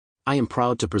I am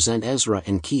proud to present Ezra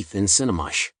and Keith in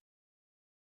Cinemush.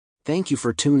 Thank you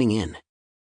for tuning in.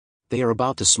 They are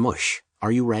about to smush. Are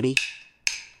you ready?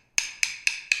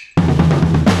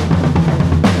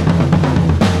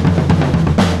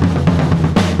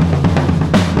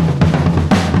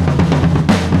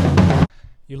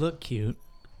 You look cute.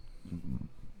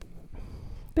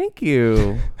 Thank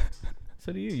you.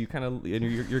 So do you. You kind of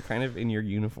you're kind of in your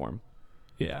uniform.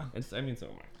 Yeah. So am I.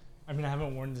 I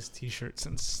haven't worn this t-shirt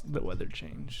since the weather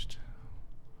changed.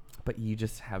 But you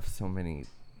just have so many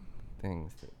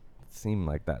things that seem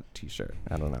like that t-shirt.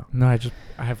 I don't know. No,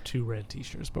 I have two red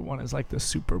t-shirts, but one is like the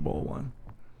Super Bowl one.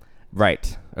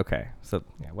 Right. Okay. So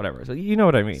yeah, whatever. So you know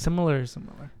what I mean. Similar.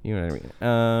 You know what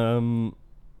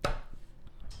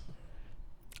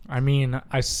I mean.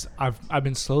 I've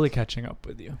been slowly catching up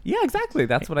with you. Yeah, exactly.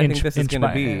 That's what I think this is going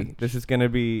to be. Inch. This is going to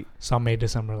be. Saw May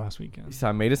December last weekend. You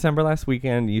saw May December last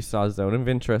weekend. You saw Zone of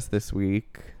Interest this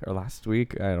week or last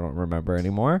week. I don't remember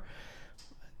anymore.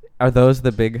 Are those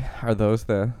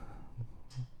the?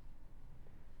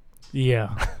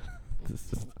 Yeah.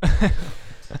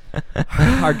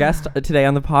 Our guest today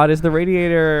on the pod is the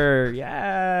Radiator.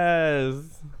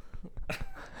 Yes.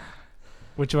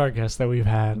 Which of our guests that we've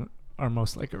had are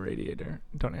most like a radiator?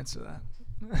 Don't answer that.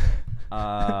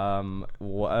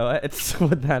 What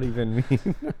would that even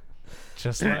mean?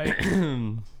 Just like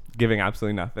giving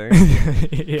absolutely nothing.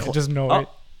 Yeah, just noise.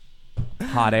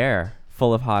 Hot air,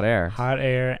 full of hot air. Hot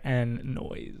air and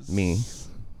noise. Me.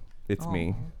 It's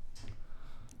me.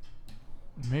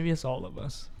 Maybe it's all of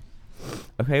us.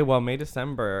 Okay, well, May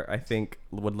December, I think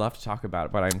would love to talk about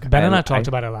it, but Ben and I talked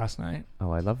about it last night.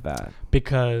 Oh, I love that.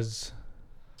 Because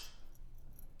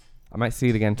I might see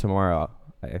it again tomorrow,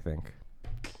 I think.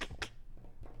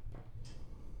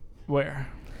 Where?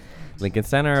 Lincoln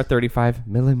Center, 35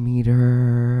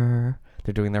 millimeter.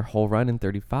 They're doing their whole run in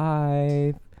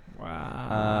 35.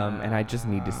 Wow. And I just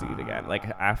need to see it again. Like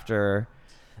after.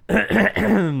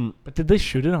 But did they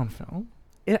shoot it on film?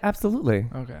 Yeah, absolutely.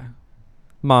 Okay.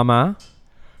 Mama.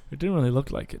 It didn't really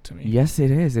look like it to me. Yes, it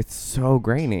is. It's so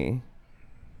grainy.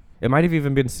 It might have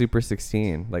even been Super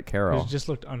 16, like Carol. It just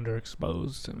looked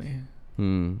underexposed to me.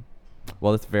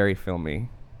 Well, it's very filmy.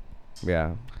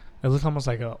 Yeah. It looked almost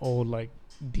like an old like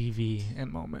DV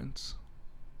in moments.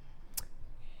 I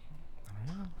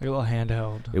don't know. Like a little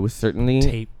handheld. It was certainly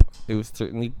tape. It was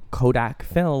certainly Kodak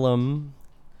film.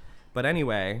 But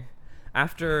anyway,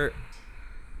 after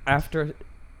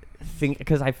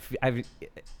because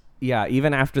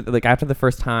even after the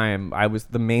first time,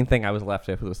 the main thing I was left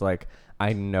with was like,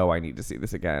 I know I need to see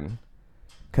this again.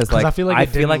 Because like, I feel like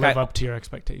it didn't live up to your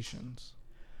expectations.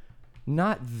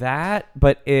 Not that,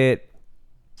 but it's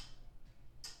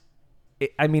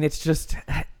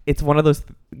one of those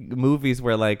movies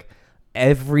where like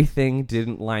everything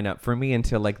didn't line up for me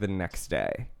until like the next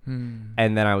day.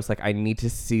 And then I was like, I need to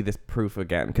see this proof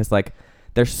again. Because like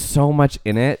there's so much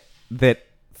in it that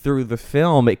through the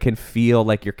film it can feel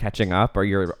like you're catching up or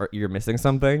you're missing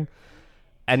something.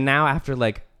 And now after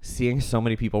like seeing so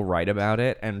many people write about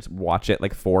it and watch it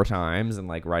like 4 times and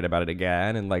like write about it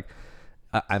again and like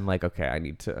I'm like, okay, I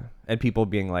need to, and people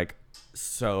being like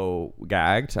so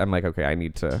gagged, I'm like, okay, I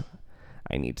need to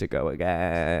go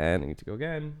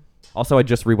again. Also, I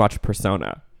just rewatched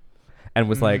Persona and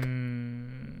was like,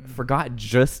 forgot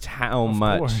just how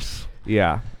much. Course.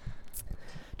 Yeah.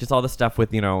 Just all the stuff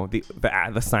with,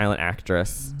 the silent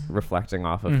actress reflecting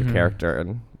off of the character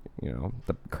and,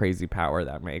 the crazy power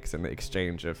that makes in the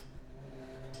exchange of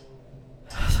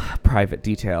private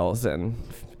details and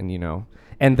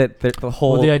that the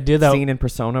whole the idea that scene in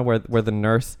Persona where the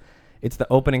nurse, it's the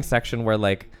opening section where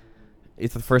like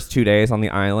it's the first 2 days on the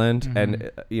island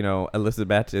and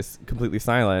Elizabeth is completely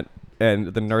silent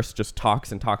and the nurse just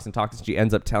talks and talks and talks and she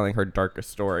ends up telling her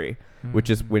darkest story, which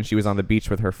is when she was on the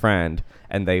beach with her friend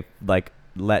and they like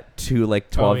let 2 like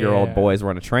 12-year-old boys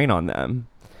run a train on them.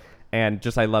 And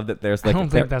just I love that there's like I don't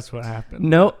think that's what happened.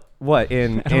 No, what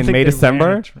in May December?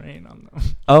 Ran a train on them.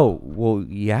 Oh, well,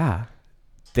 yeah.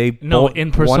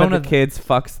 In Persona, one of the kids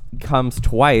comes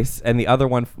twice, and the other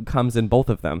one comes in both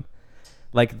of them.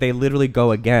 Like they literally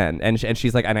go again, and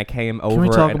she's like, and I came over. Can we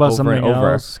talk about something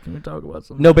else? Can we talk about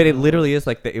something? No, but it literally is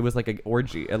like it was like an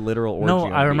orgy, a literal orgy. No,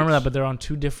 I remember that, but they're on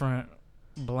 2 different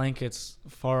blankets,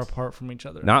 far apart from each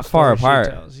other. Not far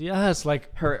apart. Yes,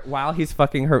 like her while he's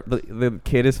fucking her. The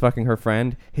kid is fucking her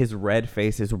friend. His red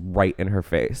face is right in her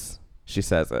face. She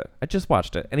says it. I just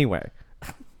watched it anyway.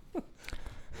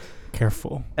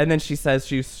 Careful. And then she says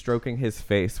she's stroking his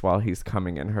face while he's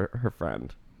coming in her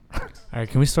friend. All right,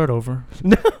 can we start over?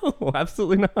 No,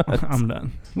 absolutely not. I'm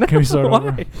done. No, Can we start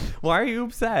over? Why are you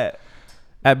upset?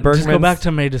 at Bergman's. Just go back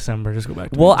to May, December. Just go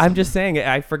back to Well, May, I'm just saying,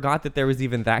 I forgot that there was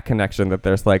even that connection, that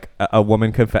there's like a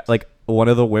woman like one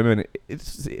of the women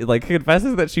like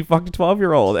confesses that she fucked a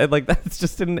 12-year-old, and like that's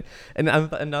just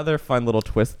another fun little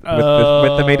twist with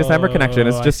the May December connection.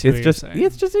 It's just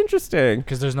interesting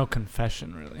because there's no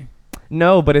confession really.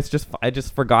 No, but I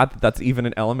just forgot that that's even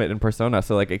an element in Persona.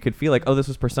 So like it could feel like, oh, this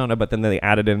was Persona, but then they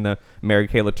added in the Mary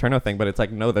Kay Letourneau thing. But it's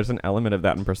like, no, there's an element of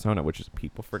that in Persona, which is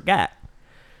people forget.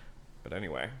 But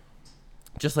anyway,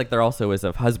 just like there also is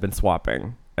of husband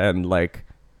swapping, and like,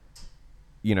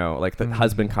 you know, like the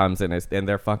husband comes in and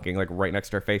they're fucking like right next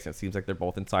to her face, and it seems like they're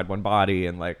both inside one body,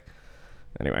 and like,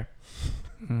 anyway.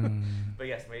 But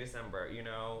yes, May December, you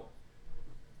know.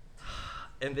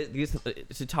 And these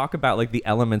to talk about like the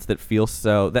elements that feel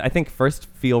that I think first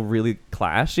feel really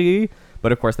clashy,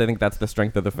 but of course I think that's the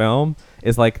strength of the film,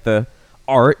 is like the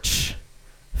arch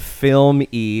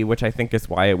film-y, which I think is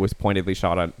why it was pointedly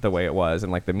shot on the way it was,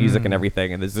 and like the music and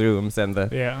everything, and the zooms and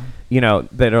the you know,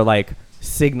 that are like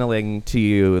signaling to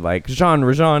you like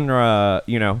genre,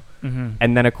 you know.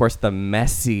 And then of course the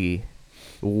messy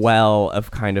well of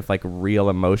kind of like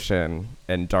real emotion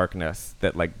and darkness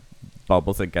that like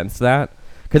bubbles against that.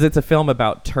 Because it's a film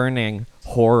about turning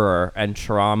horror and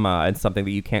trauma and something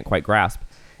that you can't quite grasp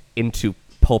into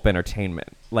pulp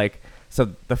entertainment. Like,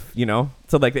 so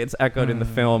so like it's echoed in the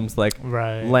film's like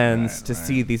lens to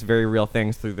see these very real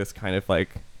things through this kind of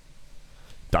like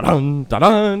da-dun,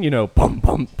 da-dun, you know, bum,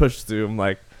 bum, push zoom,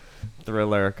 like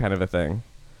thriller kind of a thing.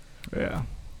 Yeah.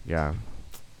 Yeah.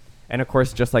 And of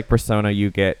course, just like Persona, you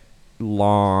get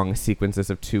long sequences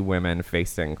of two women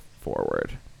facing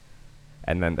forward.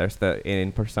 And then there's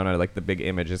in Persona, like the big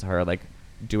image is her like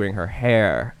doing her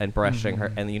hair and brushing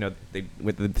her, and you know,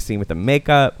 with the scene with the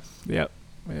makeup. Yep.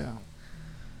 Yeah.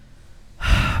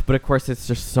 But of course, it's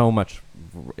just so much.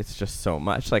 It's just so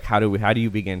much. Like, how do you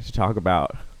begin to talk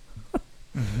about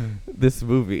this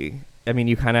movie? I mean,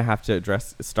 you kind of have to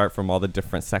start from all the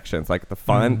different sections, like the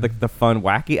fun, like the fun,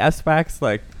 wacky aspects,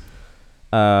 like,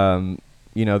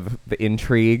 you know, the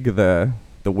intrigue, the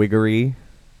wiggery.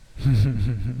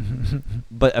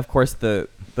 But of course the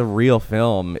real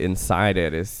film inside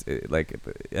it is like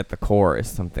at the core is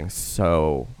something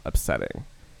so upsetting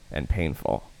and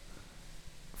painful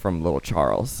from little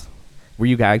Charles. Were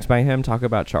you gagged by him? Talk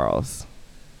about Charles.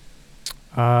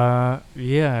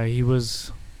 Yeah, he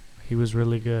was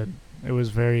really good. It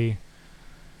was very,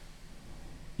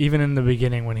 even in the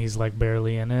beginning when he's like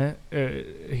barely in it,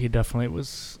 he definitely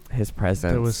was. His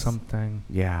presence. There was something.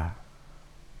 Yeah.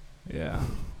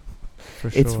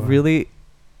 For sure. It's really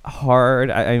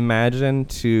hard, I imagine,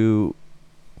 to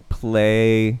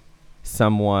play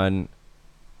someone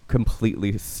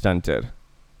completely stunted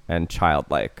and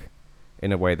childlike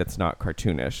in a way that's not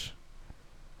cartoonish.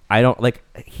 I don't like.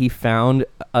 He found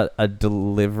a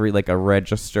delivery, like a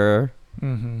register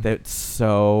that's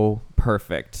so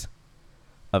perfect,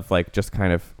 of like just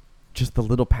kind of just the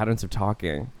little patterns of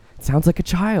talking. It sounds like a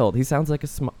child. He sounds like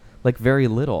like very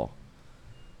little.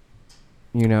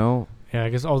 You know? Yeah, I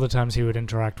guess all the times he would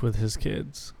interact with his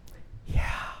kids.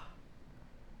 Yeah.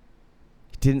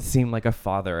 He didn't seem like a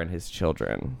father and his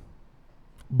children.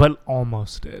 But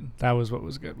almost did. That was what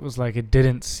was good. It was like it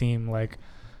didn't seem like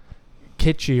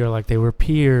kitschy or like they were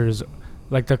peers.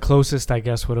 Like the closest, I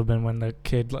guess, would have been when the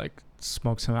kid like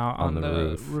smokes him out on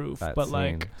the roof. But scene.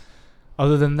 Like,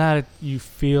 other than that, you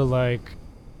feel like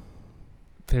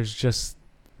there's just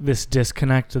this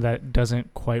disconnect that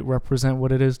doesn't quite represent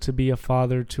what it is to be a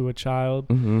father to a child.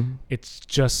 It's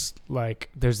just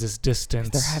like there's this distance.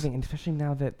 They're having, especially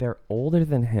now that they're older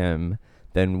than him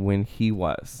than when he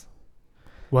was.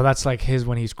 Well, that's like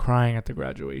when he's crying at the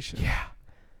graduation. Yeah.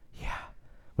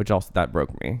 Which also, that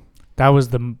broke me. That was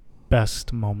the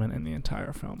best moment in the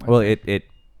entire film. It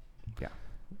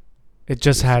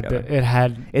just had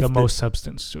the most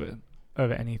substance to it of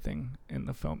anything in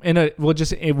the film.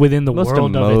 Within the most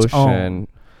world emotion, of its own.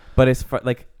 But it's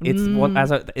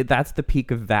that's the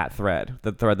peak of that thread,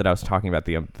 the thread that I was talking about,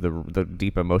 the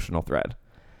deep emotional thread.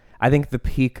 I think the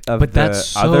peak of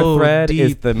the other thread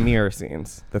is the mirror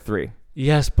scenes, the three.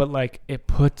 Yes, but like it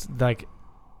puts like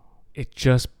it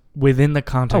just within the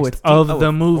context of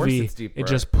the movie, it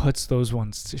just puts those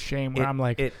ones to shame. Where I'm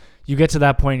like, you get to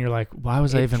that point, and you're like, why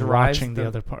was I even watching the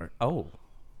other part? Oh,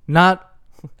 not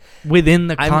within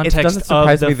the context of the film.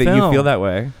 It doesn't surprise me that you feel that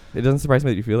way. It doesn't surprise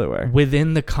me that you feel that way.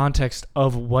 Within the context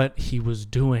of what he was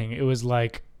doing, it was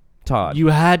like Todd. You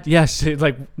had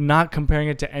like not comparing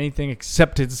it to anything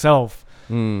except itself.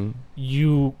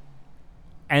 You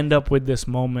end up with this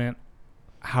moment,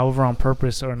 however on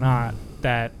purpose or not,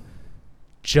 that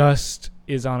just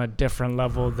is on a different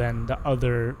level than the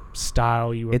other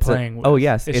style you were playing with. Oh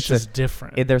yes, it's just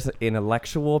different. There's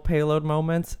intellectual payload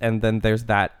moments, and then there's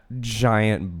that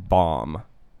giant bomb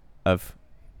of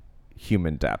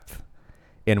human depth.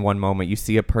 In one moment, you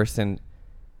see a person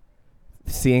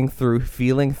feeling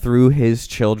through his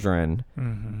children,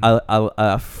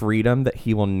 a freedom that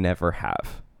he will never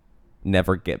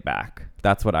get back.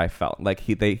 That's what I felt like.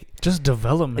 They just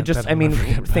development.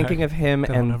 Thinking of him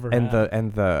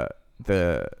and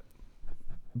the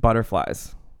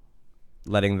butterflies,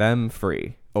 letting them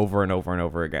free over and over and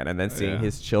over again, and then seeing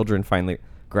his children finally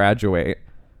graduate.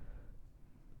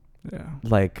 Yeah.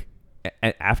 Like,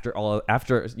 after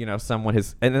someone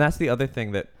has, and that's the other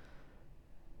thing that,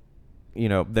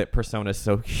 that Persona is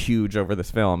so huge over this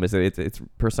film, is that it's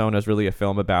Persona is really a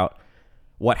film about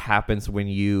what happens when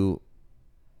you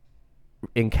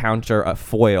encounter a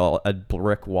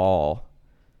brick wall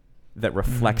that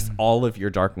reflects all of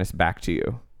your darkness back to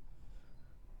you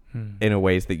in a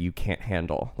ways that you can't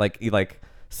handle. Like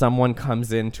someone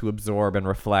comes in to absorb and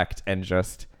reflect, and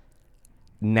just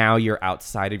now you're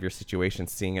outside of your situation,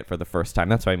 seeing it for the first time.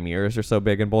 That's why mirrors are so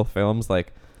big in both films.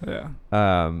 Like,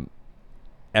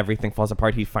 everything falls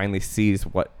apart. He finally sees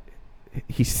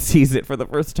it for the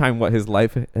first time, what his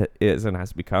life is and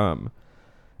has become,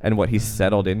 and what he's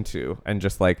settled into, and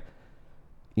just like,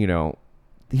 he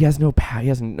has no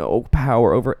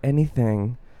power over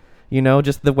anything,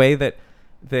 just the way that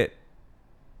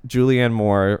Julianne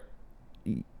Moore,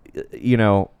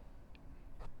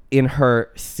 in her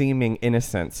seeming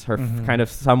innocence, her kind of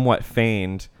somewhat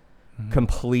feigned,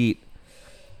 complete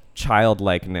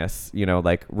childlikeness,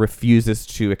 like refuses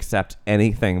to accept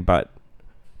anything but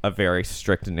a very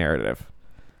strict narrative.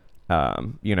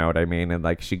 You know what I mean? And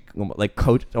like she, like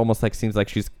coach, almost like seems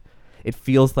like it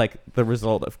feels like the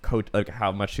result of like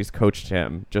how much she's coached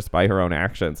him just by her own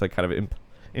actions, like kind of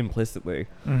implicitly.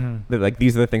 Like,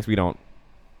 these are the things we don't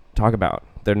talk about.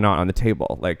 They're not on the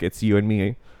table. Like, it's you and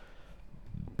me,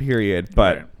 period.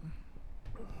 But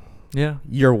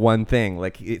you're one thing.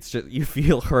 Like, it's just, you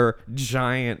feel her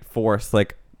giant force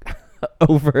like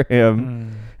over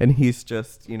him, and he's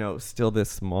just, still this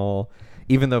small.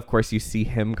 Even though, of course, you see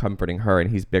him comforting her, and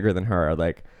he's bigger than her.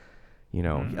 Like,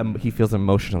 he feels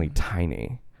emotionally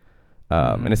tiny.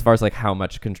 And as far as like how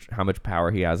much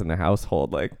power he has in the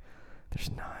household, like,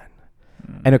 there's none.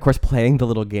 And of course, playing the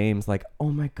little games, like, oh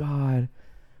my God,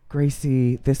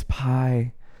 Gracie, this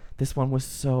pie, this one was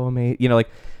so amazing. Like,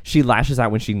 she lashes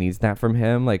out when she needs that from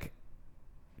him. Like,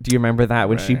 do you remember that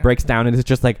when she breaks down and it's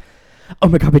just like, oh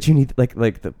my God, but you need like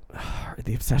the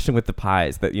obsession with the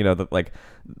pies, that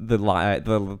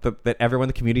that everyone in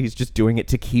the community is just doing it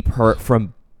to keep her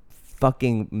from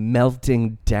fucking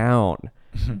melting down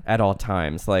at all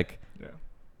times. Like,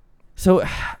 so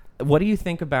what do you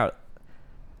think about?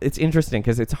 It's interesting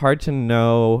because it's hard to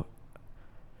know.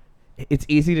 It's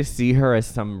easy to see her as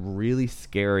some really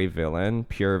scary villain,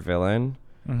 pure villain,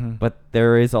 but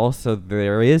there is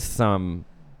some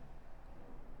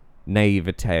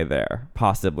naivete there,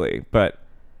 possibly. But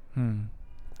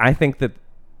I think that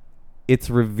it's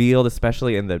revealed,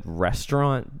 especially in the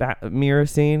restaurant mirror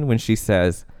scene, when she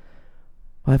says,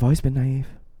 well, I've always been naive,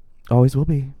 always will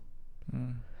be.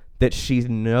 That she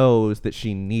knows that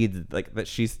she needs, like, that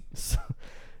she's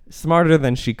smarter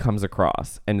than she comes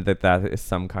across, and that is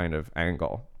some kind of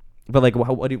angle. But like,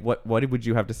 what would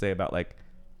you have to say about like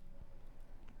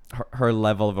her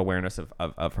level of awareness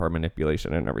of her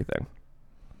manipulation and everything?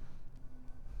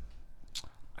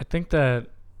 I think that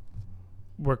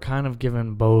we're kind of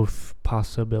given both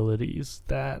possibilities,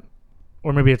 that,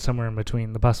 or maybe it's somewhere in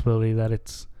between, the possibility that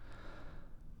it's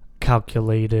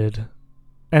calculated,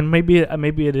 and maybe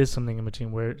it is something in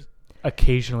between, where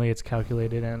occasionally it's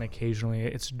calculated and occasionally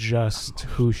it's just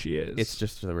who she is. It's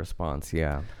just the response,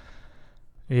 yeah.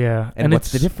 And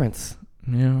what's the difference?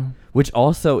 Yeah. Which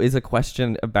also is a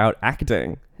question about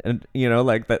acting, and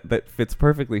like that fits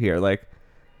perfectly here. Like,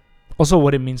 also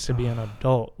what it means to be an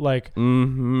adult, like,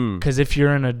 because if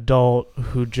you're an adult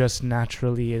who just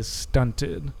naturally is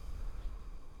stunted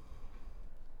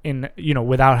in,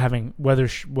 without having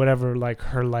whatever like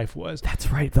her life was.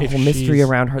 That's right. The whole mystery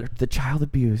around her, the child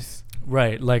abuse.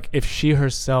 Right. Like, if she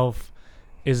herself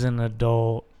is an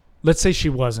adult, let's say she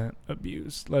wasn't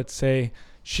abused. Let's say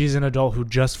she's an adult who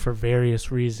just for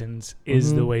various reasons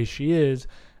is the way she is,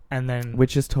 and then,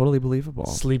 which is totally believable,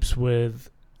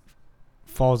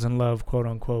 falls in love, quote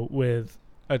unquote, with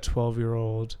a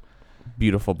 12-year-old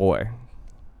beautiful boy,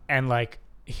 and like,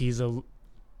 he's a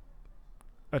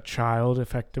child,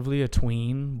 effectively a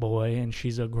tween boy, and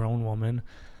she's a grown woman.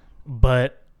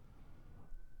 But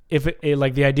if it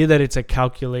like, the idea that it's a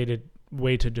calculated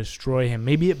way to destroy him.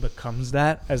 Maybe it becomes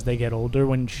that as they get older,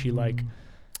 when she like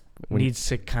needs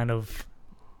to kind of,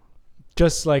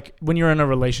 just like when you're in a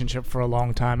relationship for a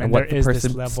long time and what there the is this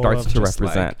person level starts of to just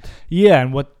represent. like, yeah,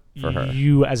 and what For her.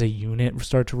 you as a unit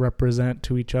start to represent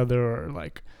to each other, or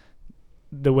like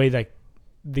the way that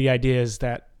the idea is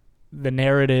that the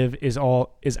narrative is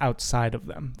outside of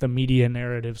them. The media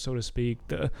narrative, so to speak,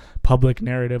 the public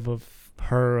narrative of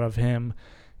her, of him,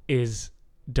 is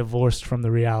divorced from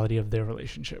the reality of their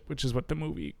relationship, which is what the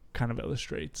movie kind of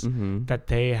illustrates. That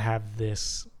they have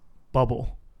this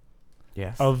bubble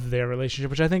of their relationship,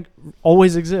 which I think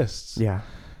always exists. Yeah.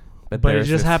 But it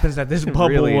just happens that this bubble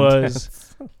really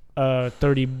was a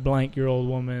 30-blank-year-old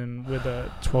woman with a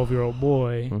 12-year-old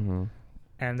boy,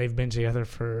 and they've been together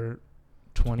for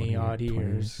 20-odd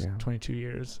years, 22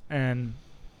 years, and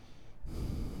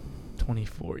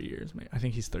 24 years. Maybe. I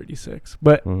think he's 36.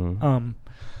 But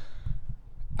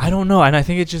I don't know. And I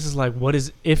think it just is like, what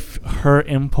is, if her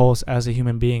impulse as a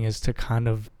human being is to kind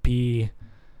of be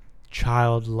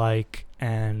childlike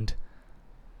and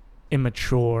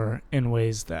immature in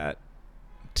ways that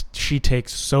she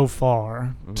takes so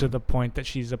far to the point that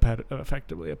she's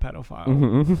effectively a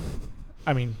pedophile.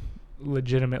 I mean,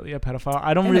 legitimately a pedophile.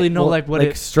 I don't really know what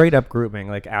like straight up grooming,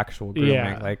 like actual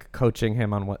grooming, like coaching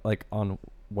him on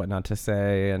what not to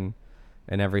say and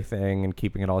everything, and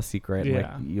keeping it all secret, and,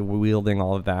 like you wielding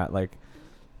all of that. Like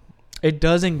it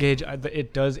does engage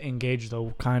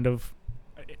though, kind of,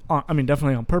 I mean,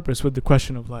 definitely on purpose, with the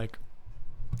question of like,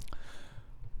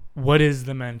 what is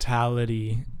the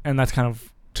mentality, and that's kind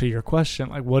of to your question,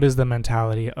 like, what is the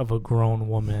mentality of a grown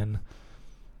woman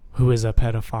who is a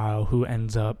pedophile, who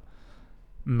ends up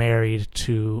married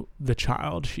to the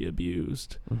child she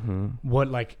abused? What,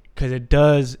 like, because it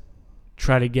does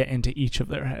try to get into each of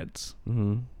their heads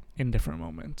in different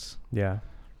moments. Yeah.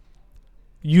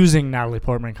 Using Natalie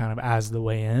Portman kind of as the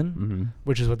way in,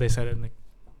 which is what they said in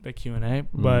the Q&A.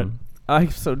 But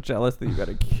I'm so jealous that you got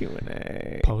a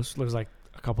Q&A. Post was like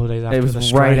a couple of days after. It was the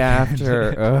strike. right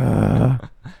after.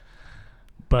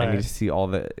 But I need to see all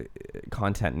the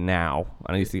content now.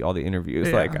 I need to see all the interviews.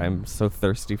 Yeah. Like, I'm so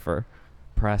thirsty for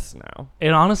press now.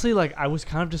 And honestly, like, I was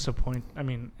kind of disappointed. I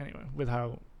mean, anyway, with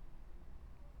how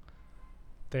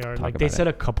they are. Like, they said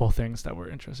a couple things that were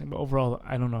interesting, but overall,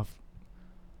 I don't know if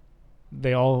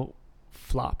they all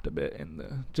flopped a bit in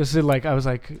the. Just like, I was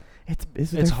like,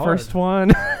 it's their hard. First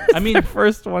one. I mean, their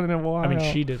first one in a while. I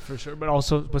mean, she did for sure, but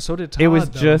so did Todd. It was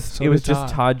just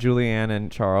Todd, Julianne, and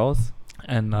Charles,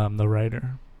 and the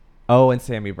writer. Oh, and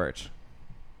Sammy Birch.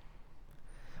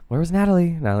 Where was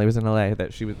Natalie? Natalie was in LA. They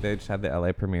just had the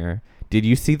LA premiere. Did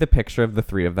you see the picture of the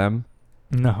three of them?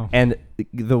 No. And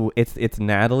it's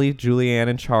Natalie, Julianne,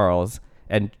 and Charles,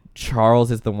 and Charles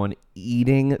is the one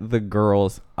eating the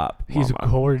girls up. He's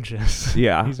gorgeous.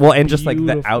 Yeah. He's and just like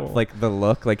the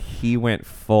look, like he went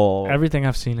full. Everything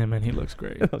I've seen him in, he looks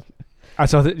great. You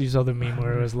saw the meme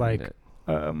where it was like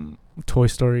Toy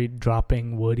Story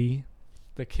dropping Woody,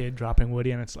 the kid dropping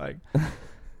Woody, and it's like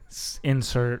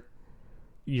insert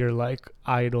your like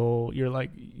idol, your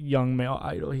like young male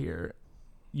idol here.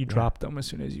 You drop them as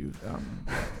soon as you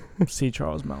see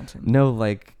Charles Mountain. No,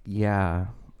 like, yeah.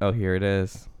 Oh, here it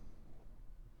is.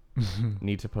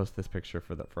 Need to post this picture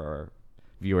for our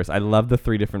viewers. I love the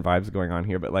three different vibes going on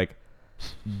here, but like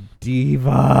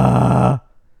diva,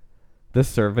 the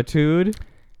servitude.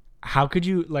 How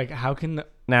can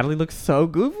Natalie looks so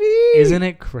goofy? Isn't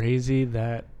it crazy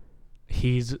that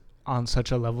he's on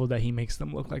such a level that he makes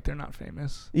them look like they're not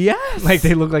famous? Yes. Like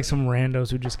they look like some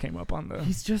randos who just came up on the.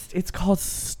 It's called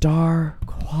star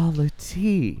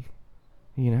quality,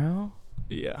 you know?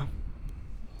 Yeah.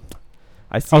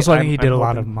 I think he did a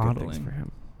lot of modeling for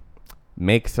him.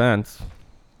 Makes sense.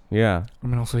 Yeah. I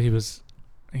mean, also he's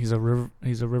a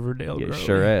Riverdale girl. It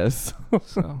sure is.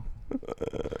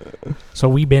 So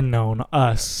we've been known,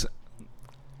 us,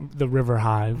 the River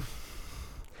Hive.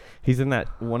 He's in that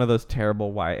one of those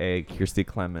terrible YA Kirstie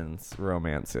Clemens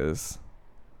romances.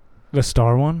 The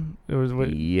Star one?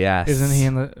 Yes. Isn't he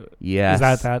in the? Yes.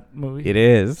 Is that movie? It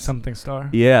is. Something Star?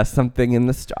 Yeah, Something in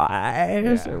the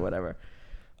Stars or whatever.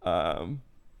 But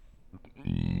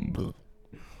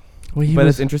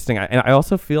it's interesting. I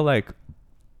also feel like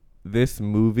this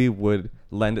movie would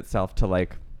lend itself to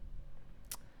like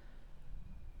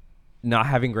not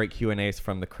having great Q&As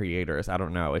from the creators. I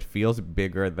don't know. It feels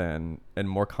bigger than and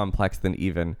more complex than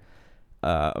even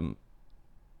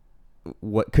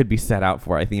what could be set out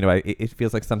for. I think, it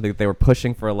feels like something that they were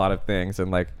pushing for a lot of things,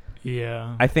 and like,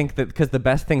 yeah, I think that because the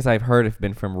best things I've heard have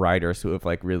been from writers who have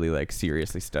like really like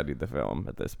seriously studied the film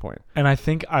at this point. And I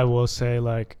think I will say,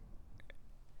 like,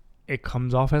 it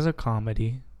comes off as a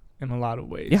comedy in a lot of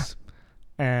ways. Yeah.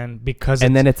 And because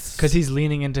he's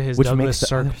leaning into his Douglas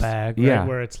Sirk bag, right? Yeah.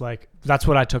 Where it's like, that's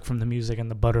what I took from the music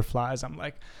and the butterflies. I'm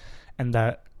like, and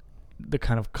that the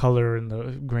kind of color and the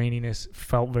graininess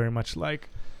felt very much like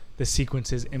the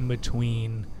sequences in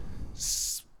between,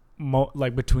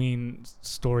 between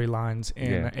storylines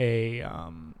in a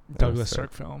Douglas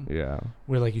Sirk film. Yeah,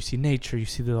 where like you see nature, you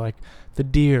see the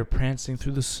deer prancing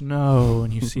through the snow,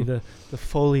 and you see the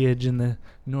foliage in the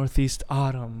northeast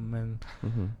autumn, and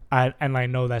I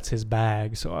know that's his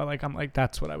bag, so I'm like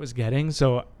that's what I was getting.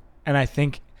 So, and I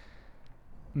think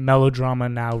melodrama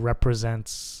now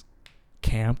represents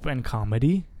camp and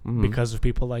comedy because of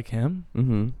people like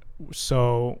him.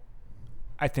 So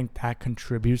I think that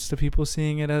contributes to people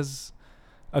seeing it as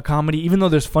a comedy, even though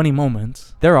there's funny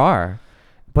moments. There are,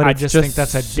 but I just think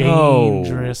that's a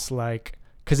dangerous,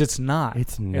 because it's not.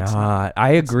 It's not.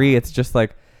 I agree. It's just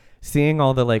like seeing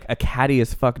all the a catty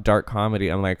as fuck dark comedy.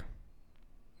 I'm like,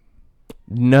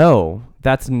 no,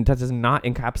 that does not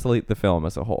encapsulate the film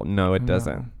as a whole. No, it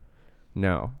doesn't.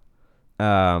 No.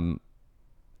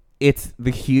 It's the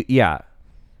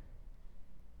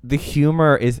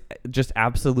humor is just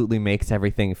absolutely makes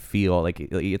everything feel like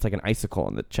it's like an icicle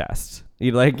in the chest.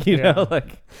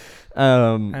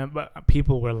 But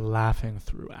people were laughing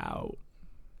throughout.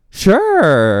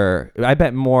 Sure, I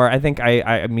bet more. I think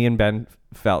me and Ben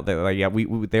felt that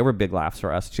we they were big laughs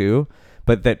for us too,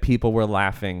 but that people were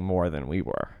laughing more than we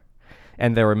were,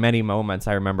 and there were many moments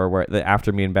I remember where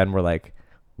after me and Ben were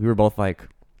we were both like,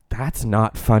 that's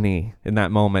not funny in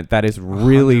that moment. That is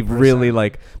really 100%.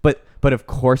 Really but of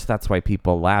course that's why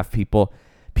people laugh. People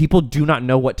do not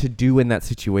know what to do in that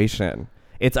situation.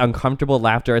 It's uncomfortable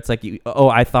laughter. It's like,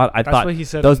 I thought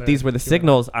these were the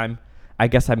signals. I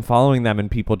guess I'm following them,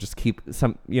 and people just keep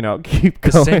going.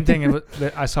 The same thing.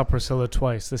 I saw Priscilla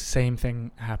twice. The same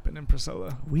thing happened in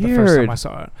Priscilla. Weird. The first time I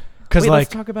saw it. Wait,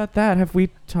 let's talk about that. Have we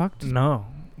talked? No,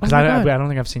 because I don't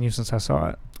think I've seen you since I saw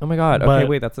it. Oh my god. Okay,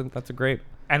 wait. That's a great.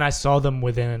 And I saw them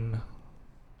within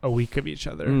a week of each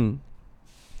other.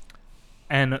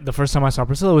 And the first time I saw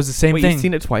Priscilla was the same thing. You've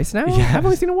seen it twice now? Yeah. I've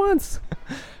only seen it once.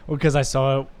 Well, because I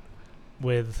saw it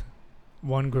with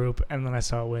one group and then I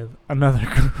saw it with another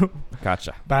group.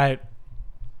 Gotcha. But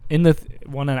in the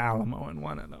one at Alamo and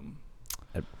one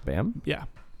at BAM? Yeah.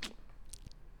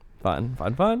 Fun.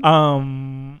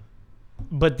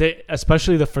 But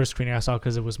especially the first screening I saw,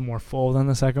 because it was more full than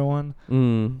the second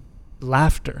one.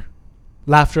 Laughter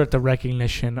at the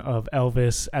recognition of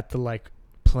Elvis, at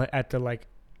the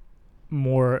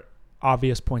more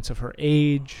obvious points of her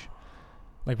age,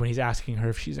 like when he's asking her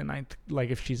if she's a ninth,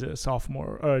 if she's a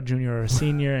sophomore or a junior or a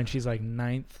senior, and she's like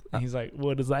ninth, and he's like,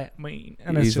 what does that mean?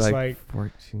 And it's just like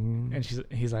 14, and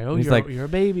he's like, oh, you're a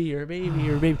baby,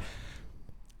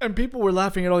 and people were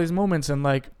laughing at all these moments, and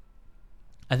I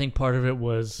think part of it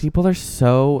was people are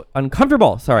so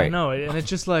uncomfortable. Sorry, I know, and it's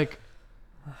just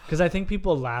because I think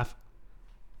people laugh,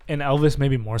 and Elvis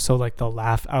maybe more so, they'll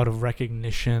laugh out of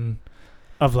recognition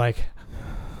of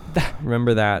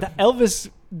remember that Elvis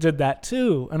did that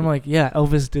too, and I'm like, yeah,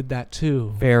 Elvis did that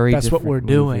too. That's what we're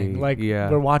doing.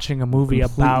 We're watching a movie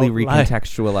completely about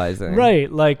recontextualizing, right?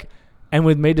 And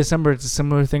with May December, it's a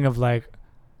similar thing of I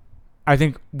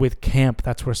think with camp,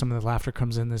 that's where some of the laughter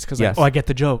comes in. This because I get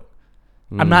the joke.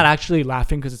 I'm not actually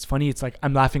laughing because it's funny. It's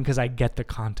I'm laughing because I get the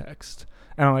context,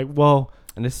 and I'm like, well.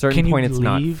 At a certain point, it's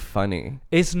not funny.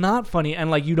 It's not funny,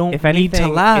 and you don't if anything, need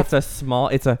to laugh.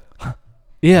 It's a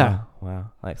yeah.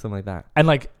 Wow. Something like that. And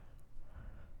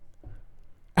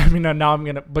I mean, now I'm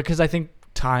gonna, because I think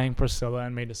tying Priscilla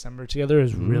and May December together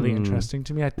is really interesting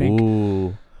to me. I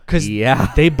think because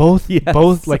they both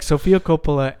Sofia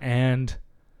Coppola and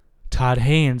Todd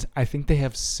Haynes, I think they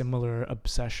have similar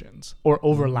obsessions or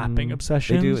overlapping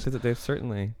obsessions. They do. They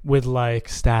certainly with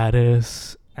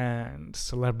status and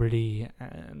celebrity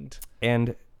and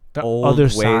the old other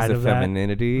ways side of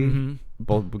femininity,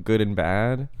 both good and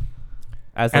bad.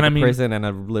 As a prison and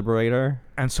a liberator.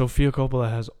 And Sofia Coppola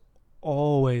has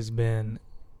always been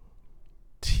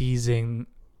teasing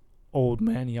old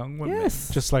men, young women. Yes.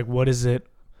 Just what is it?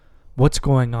 What's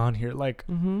going on here?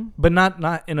 But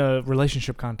not in a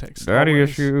relationship context. Daddy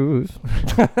issues.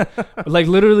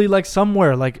 Literally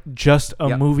somewhere, just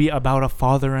a movie about a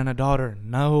father and a daughter.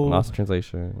 No. Lost in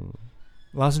Translation.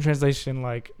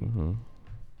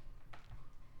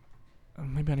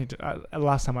 Maybe I need to.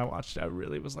 Last time I watched it, I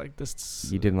really was this.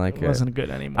 You didn't like it. Wasn't good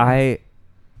anymore. I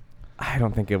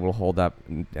don't think it will hold up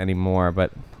anymore,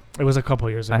 but it was a couple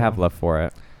years ago. I have love for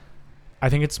it. I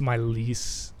think it's my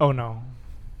least. Oh no.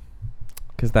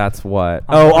 Because that's what.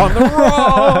 On the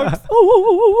rocks.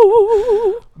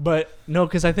 Ooh. But no,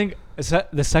 because I think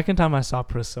the second time I saw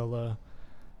Priscilla,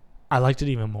 I liked it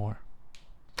even more.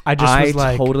 I just was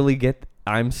like, totally get.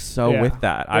 I'm so Yeah. with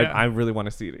that. Yeah. I really want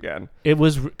to see it again. it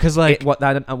was because like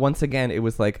Once again, it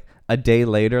was like a day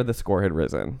later, the score had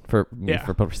risen for me, Yeah.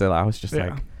 for Priscilla. I was just Yeah.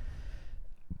 like,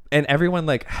 and everyone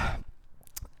like,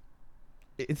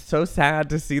 it's so sad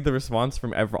to see the response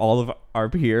from all of our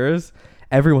peers.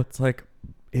 Everyone's like,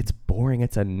 it's boring.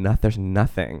 There's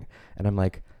nothing. And I'm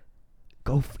like,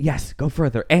 go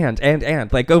further.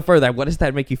 And like, go further. What does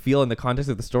that make you feel in the context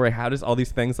of the story? How does all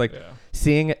these things like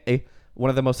seeing one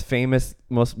of the most famous,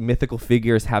 most mythical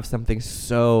figures have something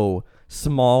so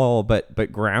small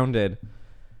but grounded,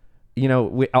 you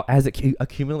know, as it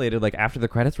accumulated, like after the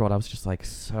credits rolled, I was just like,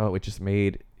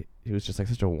 it was just like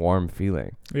such a warm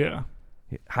feeling. Yeah.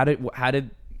 How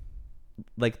did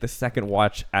like the second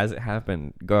watch as it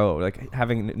happened go? Like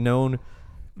having known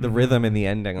the rhythm in the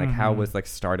ending, like how was like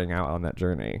starting out on that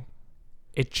journey?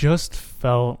 It just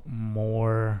felt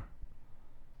more,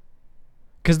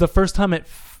 because the first time it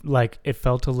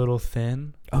felt a little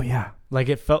thin. Oh yeah. Like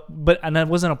it felt, and that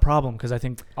wasn't a problem because I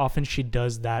think often she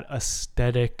does that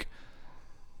aesthetic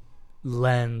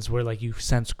lens where like you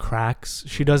sense cracks.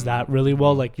 She does that really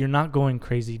well. Like you're not going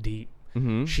crazy deep.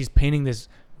 Mm-hmm. She's painting this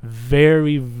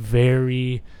very,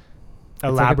 very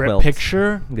elaborate like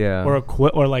picture, yeah, or a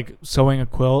quilt, or like sewing a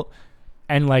quilt,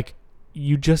 and like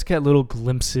you just get little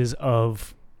glimpses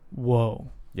of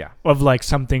of like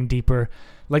something deeper.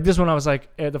 Like this one, I was like,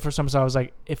 the first time I saw it, I was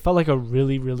like, it felt like a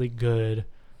really, really good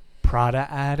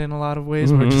Prada ad in a lot of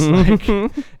ways, where just like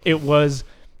it was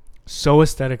so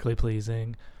aesthetically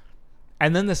pleasing.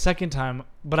 And then the second time,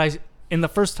 in the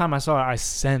first time I saw it, I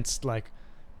sensed like,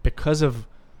 because of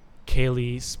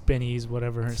Kaylee Spaney's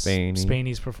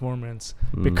performance,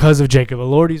 because of Jacob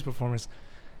Elordi's performance,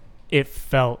 it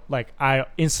felt like I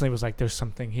instantly was like, there's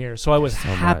something here. So I was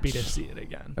happy to see it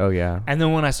again. Oh yeah. And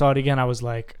then when I saw it again, I was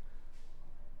like,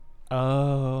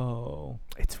 oh,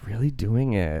 it's really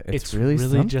doing it. It's really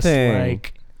just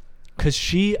like,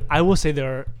 because I will say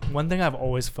one thing I've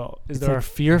always felt is there are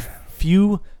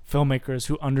few filmmakers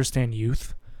who understand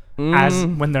youth as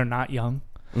when they're not young.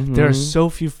 Mm-hmm. There are so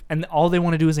few, and all they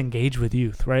want to do is engage with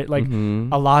youth, right? Like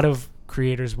a lot of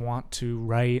creators want to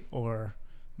write or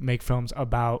make films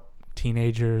about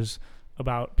teenagers,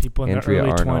 about people in their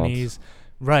early 20s,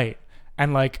 right?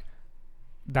 And like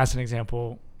that's an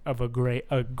example of a great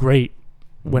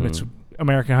when it's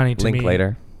American Honey to me.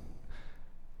 Linklater,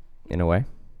 in a way.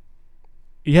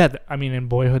 Yeah, I mean, in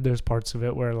Boyhood, there's parts of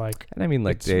it where like, and I mean,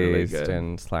 like Dazed really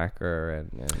and Slacker,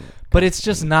 and but it's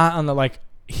just not on the like.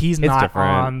 He's not different.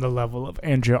 On the level of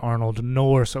Andrea Arnold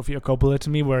nor Sofia Coppola to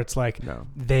me, where it's like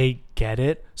they get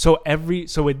it. So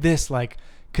with this, like,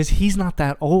 because he's not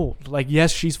that old. Like,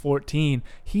 yes, she's 14,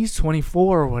 he's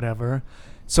 24 or whatever.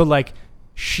 So like,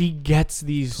 she gets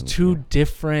these two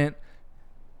different,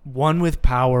 one with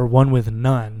power, one with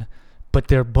none, but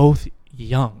they're both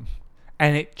young,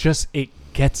 and it gets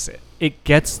it. It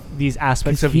gets these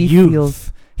aspects of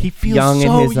youth. He feels young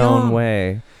so in his young. own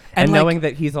way. And like, knowing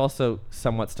that he's also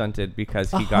somewhat stunted because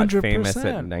he got famous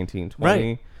at 19, 20.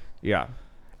 Right. Yeah.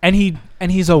 And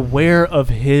he's aware of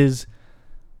his,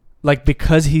 like,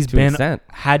 because he's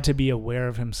had to be aware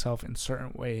of himself in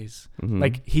certain ways. Mm-hmm.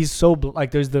 Like he's so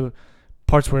like there's the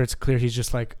parts where it's clear he's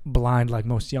just like blind, like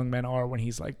most young men are when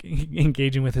he's like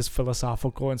engaging with his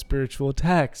philosophical and spiritual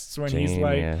texts, when he's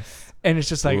like, and it's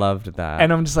just like, loved that.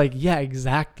 And I'm just like, yeah,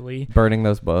 exactly. Burning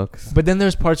those books. But then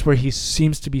there's parts where he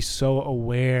seems to be so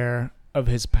aware of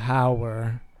his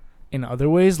power in other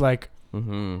ways, like,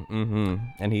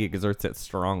 and he exerts it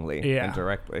strongly and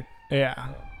directly. Yeah.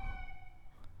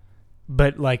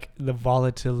 But like the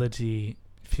volatility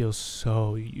feels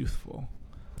so youthful.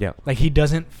 Yeah. Like he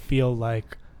doesn't feel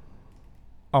like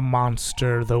a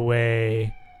monster the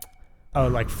way a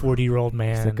like 40-year-old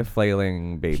man. He's like a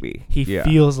flailing baby. He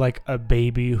feels like a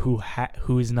baby who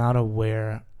is not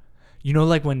aware. You know,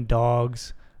 like when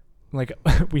dogs, like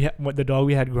the dog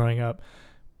we had growing up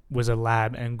was a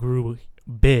lab and grew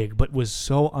big, but was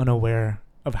so unaware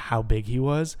of how big he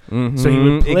was. Mm-hmm. So he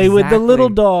would play with the little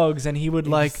dogs, and he would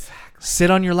like sit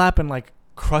on your lap and like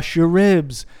crush your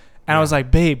ribs. And I was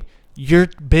like, babe, you're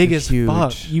big as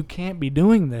fuck. You can't be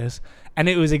doing this. And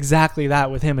it was exactly that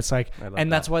with him. It's like,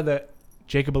 and that's why the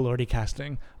Jacob Elordi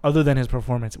casting, other than his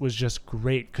performance, was just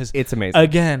great, because it's amazing.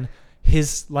 Again,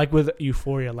 his, like with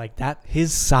Euphoria, like that,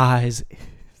 his size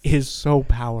is so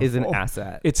powerful. Is an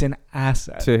asset. It's an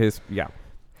asset to his And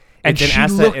it's an she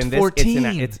asset looked in this.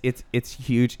 14. It's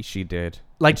huge. She did.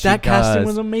 Like that casting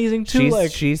was amazing too.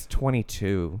 She's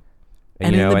 22.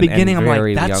 And in the beginning, I'm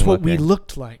like, that's what we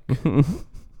looked like.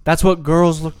 That's what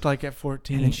girls looked like at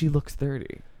 14. And then she looks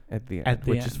 30 at the end,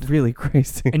 which is really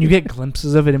crazy. And you get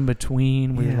glimpses of it in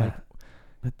between where you're like,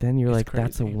 But then you're It's like,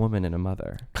 that's a crazy. woman and a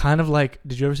mother. Kind of like,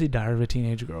 did you ever see Diary of a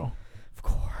Teenage Girl? Of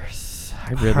course.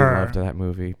 I really Her. loved that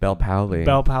movie. Belle Powley.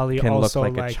 Belle Powley can also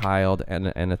look like a child and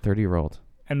a 30-year-old.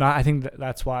 And I think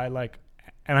that's why, like,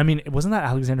 and I mean, wasn't that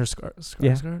Alexander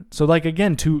Skarsgård? Yeah. So, like,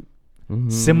 again, two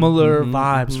similar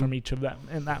vibes from each of them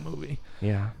in that movie.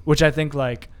 Yeah. Which I think,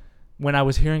 like, when I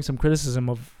was hearing some criticism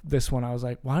of this one, I was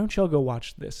like, why don't y'all go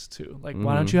watch this too? Like,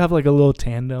 why don't you have like a little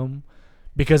tandem?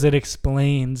 Because it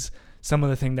explains some of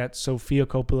the thing that Sofia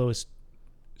Coppola is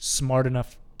smart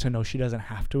enough to know she doesn't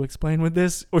have to explain with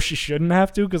this, or she shouldn't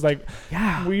have to, because like,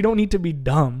 we don't need to be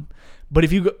dumb. But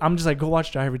if you go, I'm just like, go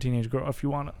watch Diary of a Teenage Girl if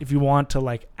you want to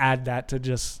like add that to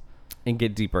just and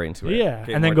get deeper into it. Yeah,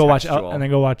 Get and then more go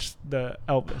textual. watch the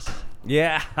Elvis.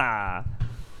 Yeah.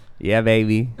 Yeah,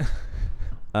 baby.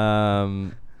 Yeah. I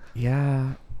don't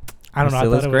know. I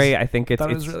Priscilla's thought it great. was, I think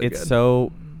it's really good.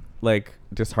 so like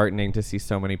disheartening to see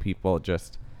so many people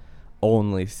just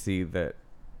only see that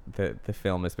the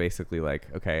film is basically like,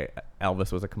 okay,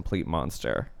 Elvis was a complete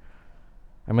monster.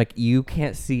 I'm like, you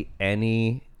can't see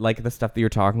any, like, the stuff that you're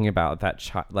talking about, that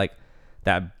like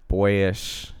that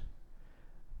boyish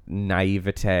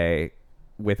naivete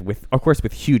with of course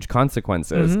with huge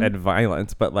consequences and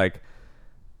violence, but like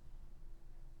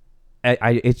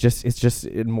it's just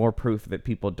more proof that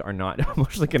people are not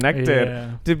emotionally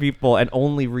connected to people and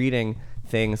only reading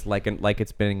things like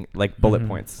it's been like bullet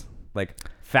points, like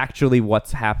factually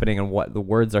what's happening and what the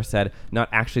words are said, not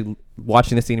actually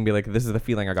watching the scene and be like, this is the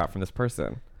feeling I got from this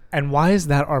person. And why is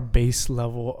that our base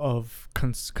level of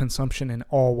consumption in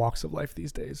all walks of life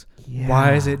these days? Yeah.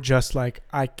 Why is it just like,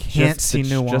 I can't see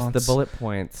nuance? Just the bullet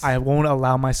points. I won't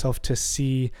allow myself to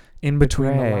see in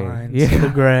between the lines, the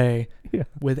gray,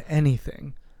 with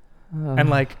anything.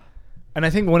 And I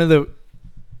think one of the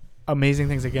amazing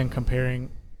things, again,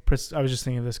 comparing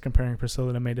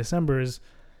Priscilla to May December, is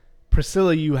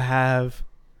Priscilla, you have,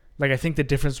 like, I think the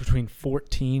difference between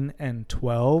 14 and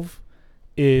 12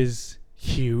 is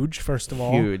huge, first of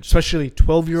all. Huge. Especially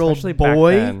 12-year-old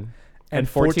boy and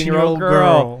 14-year-old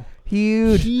girl.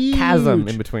 Huge chasm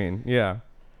in between. Yeah.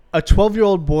 A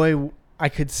 12-year-old boy, I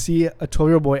could see a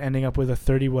 12-year-old boy ending up with a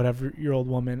 30-whatever-year-old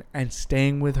woman and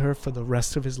staying with her for the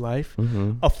rest of his life.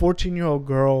 A 14-year-old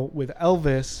girl with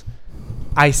Elvis,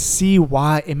 I see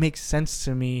why it makes sense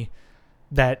to me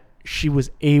that she was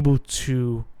able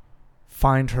to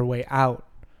find her way out,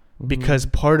 because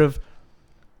part of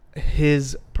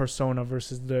his persona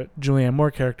versus the Julianne Moore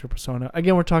character persona,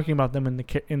 again, we're talking about them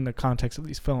in the context of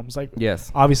these films, like,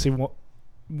 yes, obviously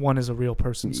one is a real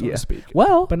person, so to speak,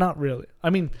 well, but not really. I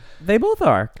mean, they both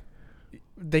are.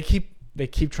 They keep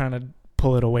trying to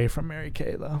pull it away from Mary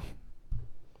Kay, though.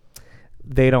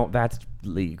 They don't. That's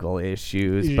legal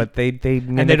issues, but they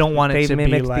mimic, and they don't want it to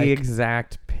mimic be like the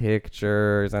exact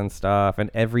pictures and stuff,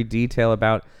 and every detail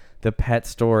about the pet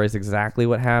store is exactly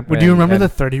what happened. Well, do you remember the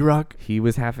 30 Rock? He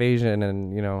was half Asian,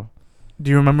 and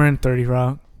Do you remember in 30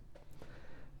 Rock?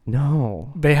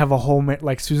 No. They have a whole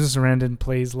like Susan Sarandon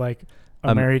plays like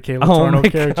a Mary Kay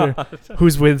Letourneau character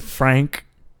who's with Frank,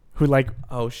 who like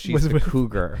she's the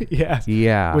cougar.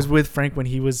 Yeah. Was with Frank when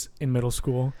he was in middle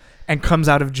school and comes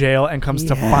out of jail and comes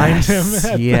to find him.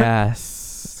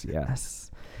 Yes.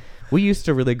 We used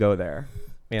to really go there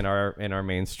in our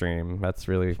mainstream. That's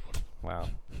really wow.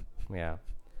 Yeah.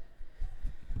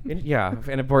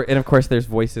 And of course there's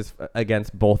voices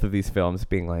against both of these films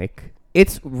being like,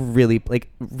 it's really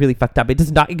fucked up. It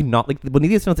does not acknowledge, like, when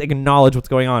these films acknowledge what's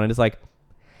going on, and it's like,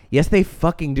 yes, they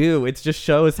fucking do. It just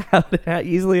shows how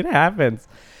easily it happens.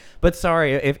 But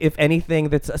sorry, if anything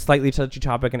that's a slightly touchy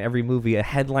topic in every movie, a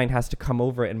headline has to come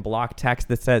over it in block text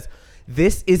that says,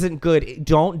 this isn't good.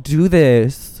 Don't do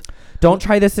this. Don't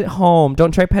try this at home.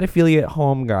 Don't try pedophilia at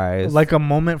home, guys. Like a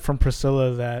moment from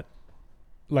Priscilla that,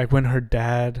 like, when her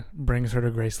dad brings her to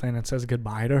Graceland and says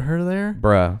goodbye to her there.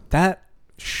 Bruh. That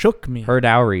shook me. Her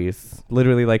dowries.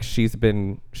 Literally, like, she's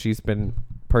been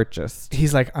purchased.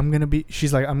 She's like,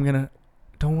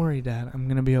 don't worry, Dad. I'm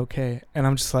going to be okay. And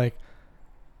I'm just like,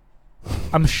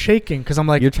 I'm shaking because I'm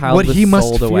like, what he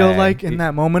must feel like in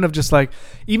that moment of just like,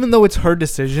 even though it's her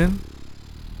decision.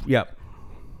 Yep.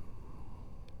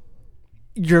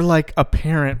 You're like a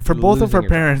parent for both of her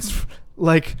parents.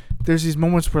 Like, there's these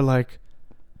moments where like,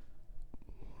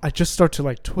 I just start to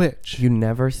like twitch. You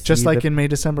never see just like in May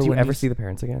December. Do you ever see the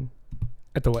parents again?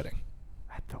 At the wedding.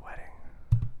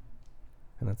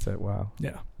 And that's it. Wow.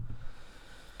 Yeah.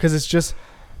 Because it's just,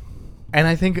 and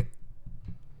I think,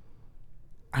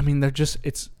 I mean,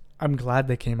 I'm glad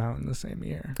they came out in the same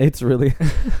year. It's really,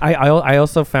 I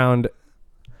also found,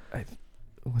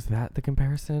 was that the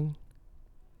comparison?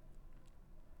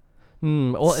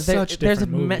 Well,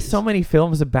 there's so many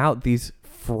films about these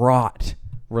fraught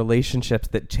relationships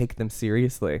that take them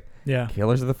seriously. Yeah.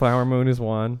 Killers of the Flower Moon is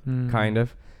one, kind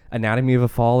of. Anatomy of a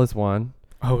Fall is one.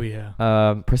 Oh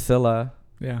yeah. Priscilla.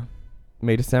 Yeah.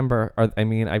 May December. I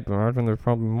imagine there's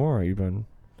probably more even.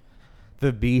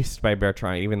 The Beast by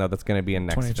Bertrand, even though that's going to be a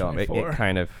next film, it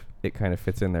kind of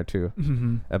fits in there too.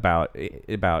 Mm-hmm. About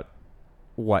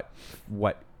what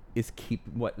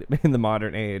in the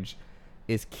modern age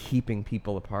is keeping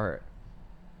people apart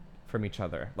from each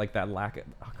other, like that lack of.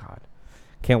 Oh God,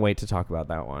 can't wait to talk about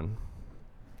that one.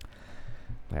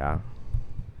 Yeah.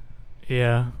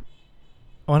 Yeah.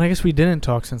 Oh, and I guess we didn't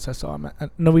talk since I saw him.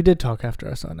 No, we did talk after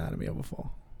I saw Anatomy of a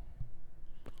Fall.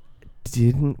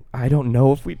 I don't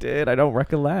know if we did. I don't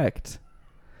recollect.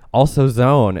 Also,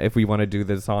 Zone. If we want to do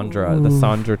the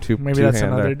Sandra 2. Maybe that's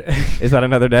another day. Is that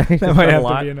another day? That might have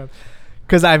to be another.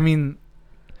 Because I mean,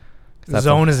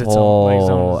 Zone is its own. Like,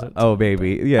 Zone is its own.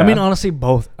 Baby, yeah. I mean, honestly,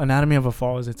 both Anatomy of a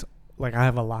Fall is its. Like, I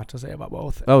have a lot to say about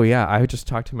both. Oh yeah, I just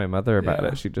talked to my mother about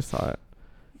it. She just saw it,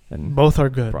 and both are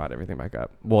good. Brought everything back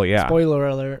up. Well, yeah. Spoiler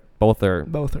alert. Both are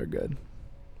good.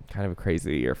 Kind of a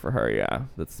crazy year for her. Yeah,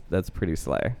 that's pretty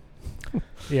slay.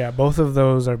 Yeah, both of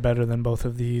those are better than both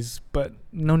of these, but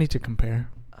no need to compare.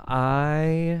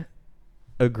 I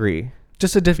agree.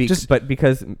 But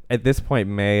because at this point,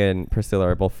 May and Priscilla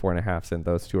are both 4.5s, and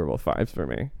those two are both 5s for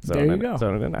me. There you go.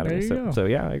 So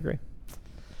yeah, I agree.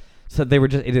 So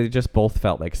it just both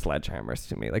felt like sledgehammers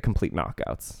to me, like complete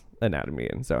knockouts. Anatomy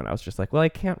and Zone. I was just like, well, I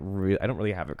don't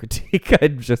really have a critique.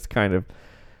 I'm just kind of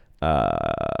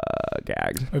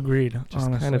gagged. Agreed. Just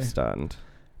honestly. Kind of stunned.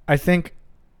 I think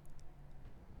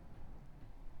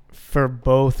for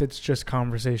both, it's just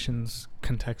conversations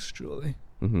contextually.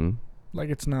 Mm-hmm. Like,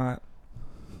 it's not...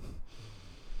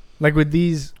 Like, with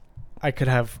these, I could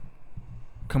have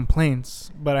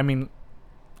complaints, but I mean,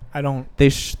 I don't...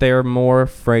 They're more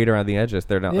frayed around the edges.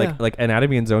 They're not... Like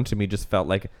Anatomy and Zone to me just felt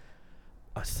like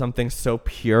something so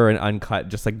pure and uncut,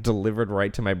 just like delivered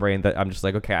right to my brain that I'm just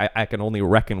like, okay, I can only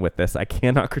reckon with this. I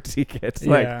cannot critique it.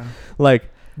 Yeah. Like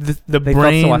the they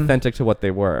brain, felt so authentic to what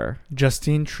they were.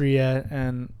 Justine Triet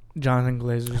and Jonathan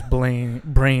Glazer's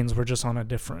brains were just on a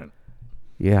different.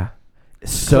 Yeah.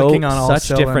 So clicking on all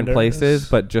such different places,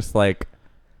 but just at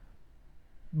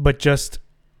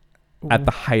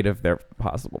the height of their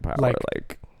possible power.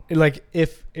 Like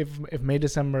if May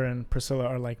December and Priscilla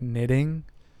are like knitting,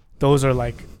 those are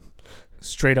like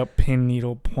straight up pin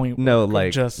needle point. No,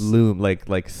 like just loom,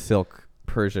 like silk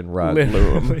Persian rug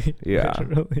loom. Yeah,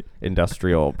 literally.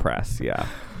 Industrial press. Yeah.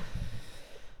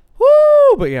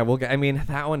 Woo! But yeah, I mean,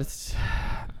 that one is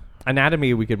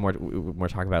Anatomy. We could more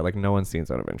talk about. Like, no one's seen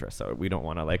Zone of Interest, so we don't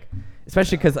want to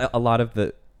especially because a lot of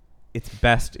it's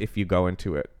best if you go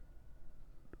into it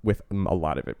with a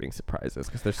lot of it being surprises,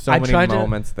 because there's so many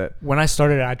moments that when I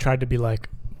started, I tried to be like,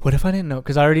 what if I didn't know?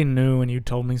 Because I already knew and you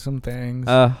told me some things.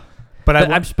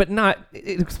 But not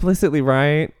explicitly,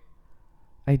 right?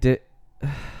 I did.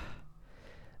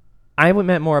 I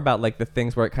meant more about like the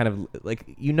things where it kind of like,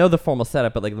 the formal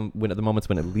setup, but like the moments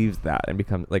when it leaves that and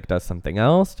becomes like does something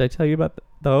else. Did I tell you about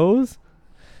those?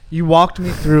 You walked me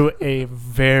through a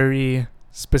very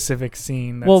specific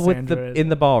scene. In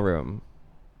the ballroom,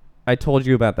 I told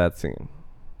you about that scene.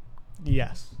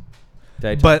 Yes,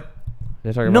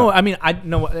 no, I mean,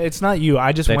 it's not you.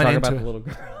 I just went into about the little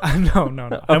girl. No.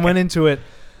 Okay. I went into it.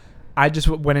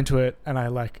 And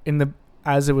I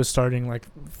as it was starting, like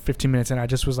 15 minutes in, I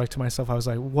just was like to myself, I was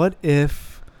like, what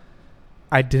if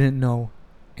I didn't know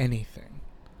anything?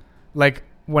 Like,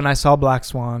 when I saw Black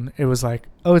Swan, it was like,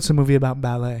 oh, it's a movie about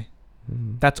ballet.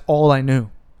 Mm-hmm. That's all I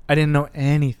knew. I didn't know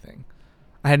anything.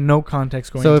 I had no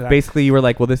context going into that. So basically you were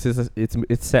like, well, this is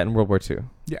it's set in World War II.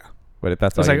 Yeah. But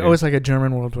that's all. It's like, oh, it's like a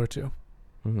German World War II.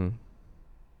 Mm-hmm.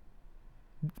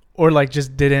 Or like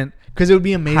just didn't, because it would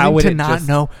be amazing to not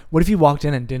know. What if you walked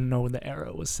in and didn't know when the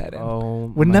era was set in?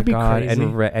 Oh, wouldn't that be crazy?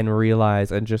 And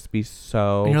realize and just be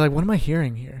so. And you're like, what am I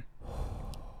hearing here?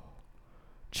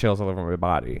 Chills all over my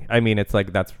body. I mean, it's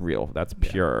like that's real. That's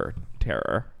pure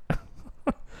terror.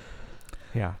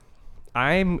 Yeah,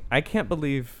 I can't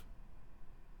believe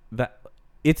that.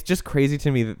 It's just crazy to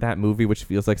me that movie, which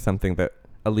feels like something that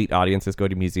elite audiences go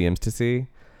to museums to see,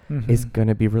 is going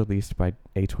to be released by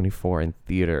A24 in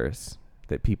theaters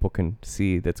that people can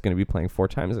see, that's going to be playing 4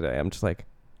 times a day. I'm just like,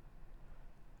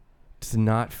 does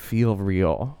not feel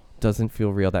real. Doesn't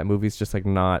feel real. That movie's just like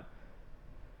not,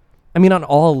 I mean, on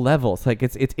all levels. Like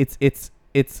it's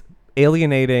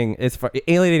alienating. It's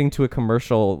alienating to a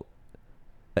commercial,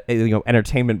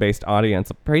 entertainment based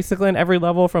audience, basically on every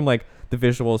level, from like the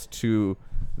visuals to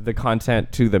the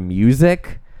content to the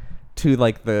music to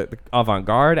like the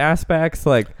avant-garde aspects.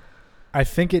 Like, I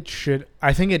think it should.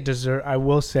 I think it deserve. I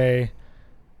will say,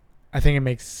 I think it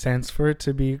makes sense for it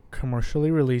to be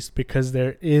commercially released because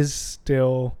it is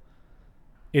still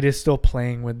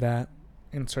playing with that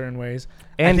in certain ways.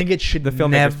 And I think it should the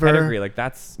filmmaker's pedigree, like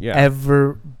that's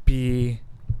ever be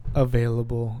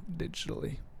available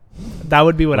digitally. That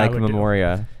would be what I would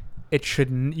Memoria. do. It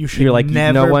shouldn't. You should You're like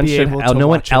never no one be should. able to No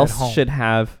one watch it else at home. should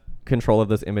have control of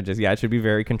those images. Yeah, it should be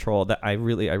very controlled. That I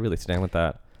really stand with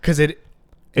that. Because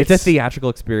it's a theatrical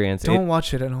experience. Don't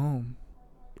watch it at home.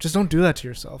 Just don't do that to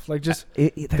yourself. Like, just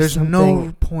there's something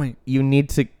no point. You need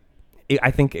to.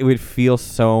 I think it would feel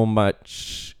so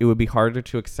much. It would be harder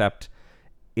to accept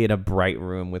in a bright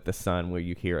room with the sun where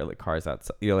you hear like cars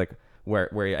outside. You know, like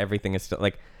where everything is still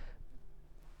like.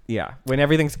 Yeah, when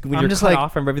you're just cut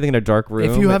off from everything in a dark room.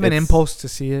 If you have an impulse to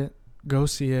see it, go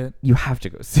see it. You have to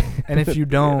go see it. And if you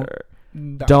don't,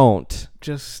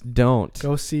 just don't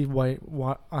go see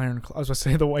Iron Claw. I was going to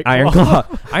say the White Iron Claw.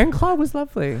 Iron Claw was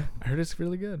lovely. I heard it's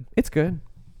really good. It's good.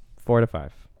 4 to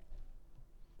 5.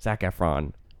 Zac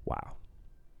Efron. Wow.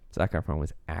 Zac Efron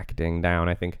was acting down.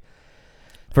 I think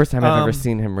first time I've ever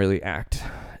seen him really act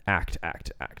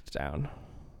down.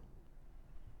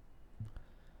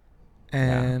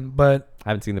 But I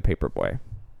haven't seen The Paperboy.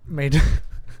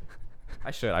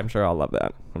 I should. I'm sure I'll love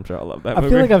that. I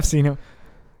feel like I've seen him.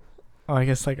 Oh, I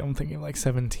guess like I'm thinking like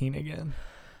 17 again.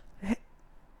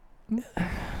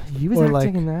 He was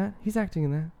acting in that. He's acting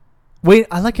in that. Wait,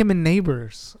 I like him in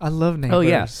Neighbors. I love Neighbors. Oh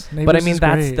yeah, Neighbors but I mean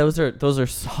great. those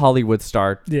are Hollywood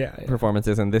star yeah.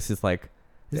 performances, and this is like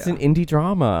it's an indie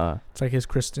drama. It's like his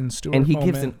Kristen Stewart and he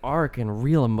moment. gives an arc and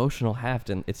real emotional heft,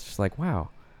 and it's just like wow.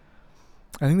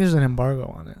 I think there's an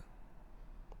embargo on it.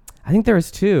 I think there is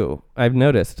too. I've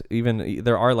noticed. Even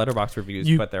there are Letterboxd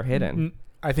reviews, but they're hidden.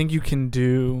 I think you can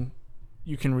do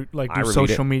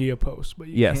social media posts, but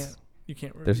you can't.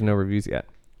 Review. There's no reviews yet.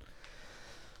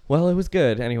 Well, it was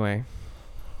good anyway.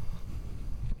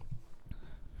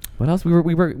 What else? We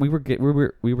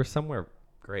were somewhere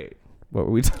great. What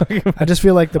were we talking about? I just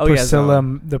feel like the Priscilla.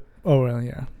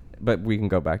 Yeah. But we can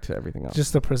go back to everything else.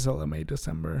 Just the Priscilla May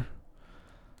December.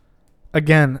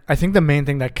 Again, I think the main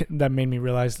thing that made me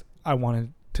realize I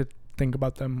wanted to think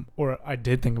about them, or I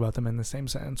did think about them in the same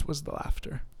sentence, was the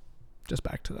laughter. Just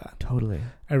back to that. Totally.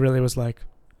 I really was like,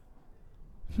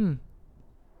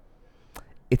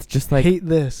 It's just like hate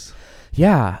this.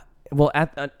 Yeah. Well,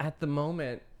 at the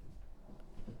moment,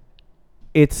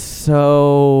 it's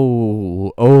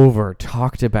so over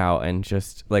talked about and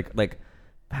just like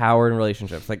power in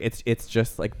relationships. Like it's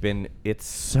just like it's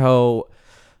so,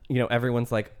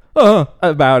 everyone's like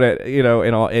about it,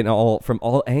 in all from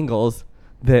all angles,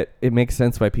 that it makes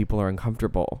sense why people are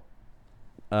uncomfortable.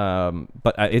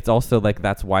 But it's also like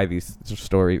that's why these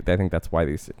stories. I think that's why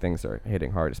these things are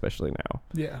hitting hard, especially now.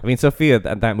 Yeah. I mean, Sophia,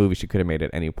 that movie she could have made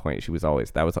at any point. She was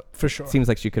always for sure. Seems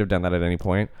like she could have done that at any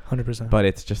point. 100%. But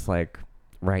it's just like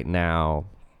right now,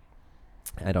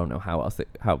 I don't know how else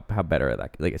how better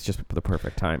that, like, it's just the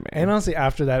perfect time, man. And honestly,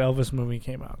 after that Elvis movie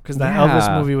came out, because that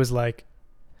Elvis movie was like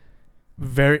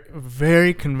very,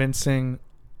 very convincing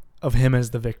of him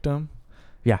as the victim.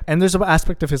 Yeah. And there's an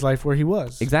aspect of his life where he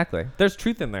was. Exactly. There's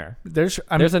truth in there. There's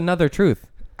another truth.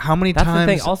 How many That's times?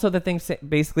 The thing. Also, the thing,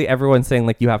 basically everyone's saying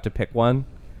like you have to pick one,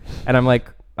 and I'm like,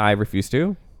 I refuse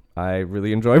to. I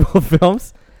really enjoy both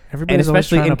films. Everybody's and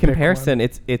especially in comparison,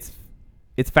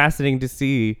 it's fascinating to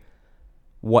see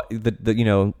what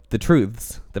the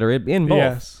truths that are in both.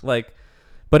 Yes. Like,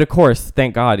 but of course,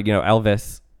 thank God,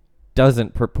 Elvis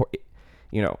doesn't purport.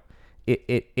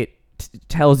 It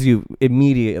tells you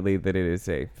immediately that it is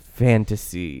a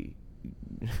fantasy,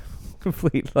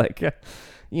 complete, like,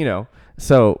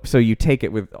 so you take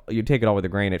it all with a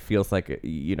grain. It feels like,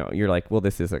 you're like, well,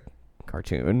 this is a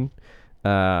cartoon,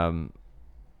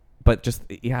 but just,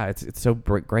 it's so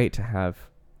great to have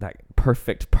that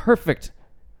perfect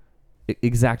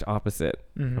exact opposite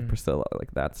of Priscilla.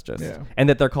 Like, that's just, and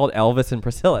that they're called Elvis and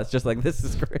Priscilla. It's just like, this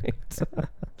is great.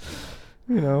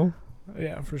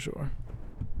 Yeah, for sure.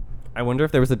 I wonder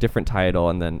if there was a different title,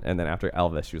 and then after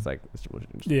Elvis, she was like,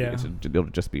 it'll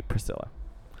just be Priscilla.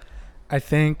 I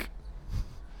think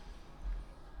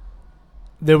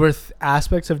there were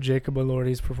aspects of Jacob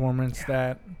Elordi's performance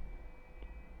that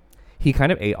he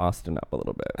kind of ate Austin up a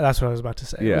little bit. That's what I was about to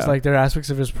say. Yeah. It was like there are aspects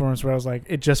of his performance where I was like,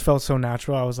 it just felt so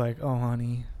natural. I was like, oh,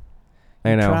 honey,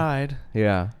 I know. Tried.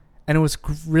 Yeah. And it was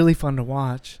really fun to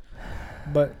watch,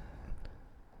 but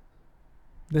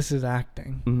this is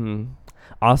acting. Mm-hmm.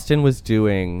 Austin was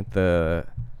doing the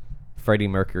Freddie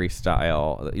Mercury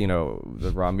style,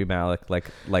 the Rami Malek,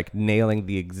 like nailing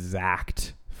the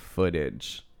exact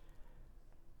footage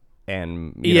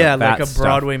and yeah, that like a stuff.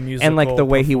 Broadway musical. And like the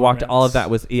way he walked, all of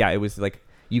performance. that was it was like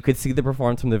you could see the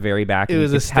performance from the very back. It and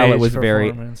was you a could tell it stage was very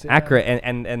performance, yeah. accurate.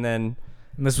 And then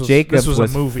And this was Jacob this was a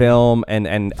movie. film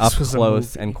and up was a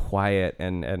close movie. and quiet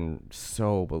and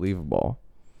so believable,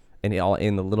 and all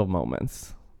in the little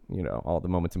moments, all the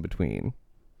moments in between,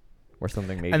 where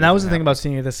something major. And that was the thing about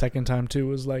seeing it the second time too,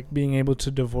 was like being able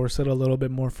to divorce it a little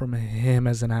bit more from him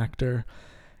as an actor,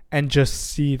 and just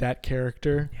see that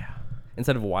character. Yeah.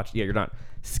 Instead of watching, you're not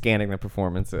scanning the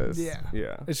performances.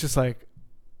 Yeah. It's just like,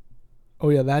 oh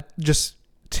yeah, that just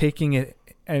taking it.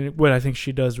 And what I think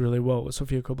she does really well, what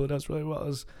Sofia Coppola does really well,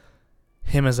 is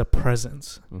him as a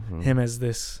presence, him as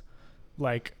this,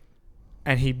 like,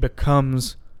 and he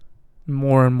becomes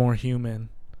more and more human.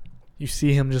 You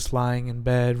see him just lying in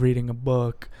bed, reading a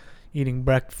book, eating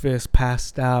breakfast,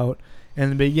 passed out. In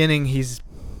the beginning, he's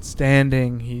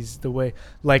standing, he's the way,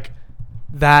 like,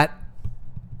 that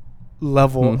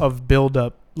level of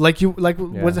build-up.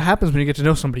 What happens when you get to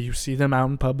know somebody. You see them out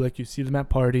in public, you see them at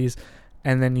parties,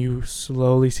 and then you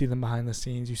slowly see them behind the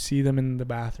scenes. You see them in the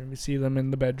bathroom. You see them in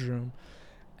the bedroom.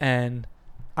 And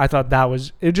I thought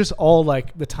it just all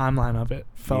like the timeline of it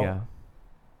felt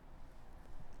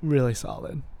really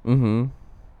solid.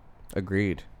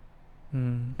 Agreed.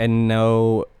 And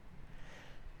no,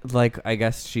 like, I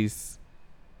guess she's,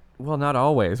 well, not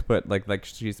always, but like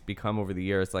she's become over the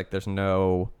years, like there's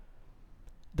no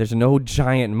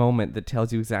giant moment that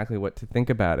tells you exactly what to think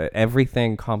about it.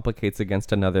 Everything complicates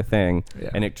against another thing,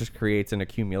 and it just creates an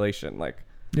accumulation,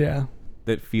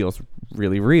 that feels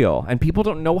really real. And people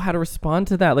don't know how to respond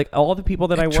to that. Like all the people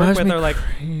that I work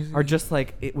with are just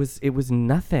like, it was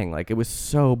nothing. Like it was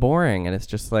so boring, and it's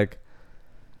just like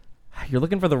you're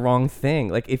looking for the wrong thing.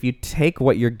 Like if you take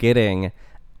what you're getting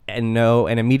and know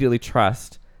and immediately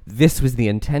trust this was the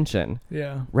intention,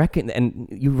 you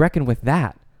reckon with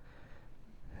that.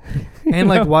 And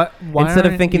like why instead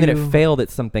of thinking that it failed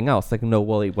at something else, like, no,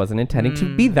 well, it wasn't intending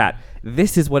to be that.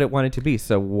 This is what it wanted to be.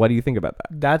 So what do you think about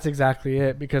that? That's exactly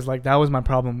it, because like that was my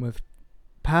problem with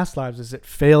Past Lives, is it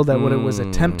failed at what it was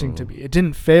attempting to be. It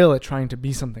didn't fail at trying to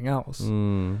be something else.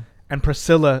 And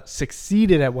Priscilla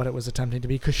succeeded at what it was attempting to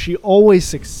be, because she always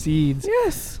succeeds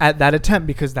at that attempt,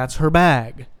 because that's her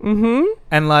bag.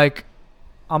 And like,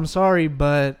 I'm sorry,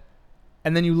 but,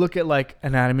 and then you look at like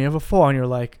Anatomy of a Fall and you're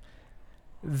like,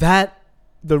 that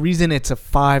the reason it's a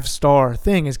 5-star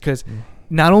thing is because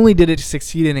not only did it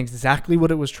succeed in exactly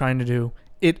what it was trying to do,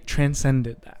 it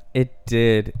transcended that. It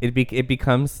did. It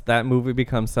becomes, that movie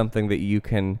becomes something that you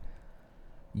can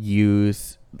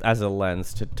use as a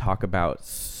lens to talk about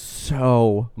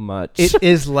so much. It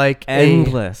is like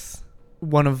endless.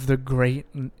 One of the great,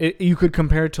 you could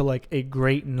compare it to like a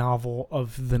great novel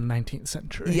of the 19th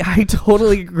century. Yeah, I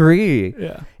totally agree.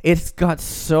 Yeah. It's got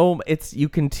you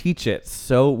can teach it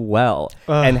so well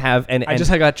and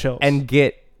I got chills. And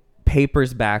get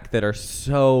papers back that are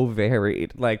so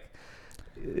varied. Like,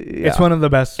 it's one of the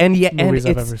best movies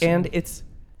I've ever seen. And it's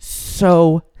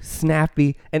so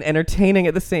snappy and entertaining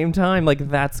at the same time. Like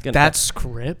that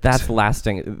script. That's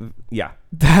lasting. Yeah.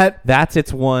 That's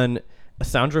its one.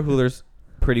 Sandra Hüller's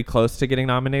pretty close to getting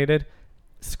nominated.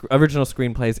 Original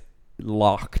screenplays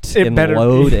locked and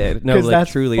loaded. No, like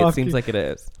truly, it seems like it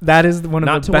is. That is one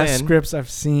of the best scripts I've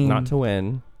seen. Not to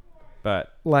win,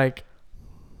 but like,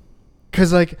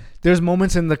 because like there's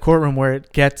moments in the courtroom where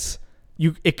it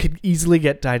could easily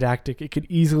get didactic. It could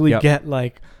easily get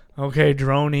like, okay,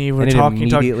 droney, we're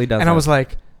talking, and I was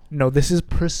like, no, this is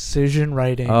precision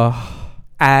writing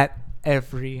at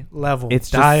every level. It's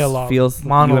dialogue, feels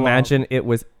monologue, you imagine it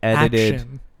was edited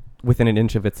action. Within an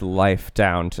inch of its life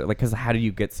down to, like, because how do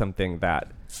you get something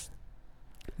that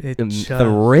the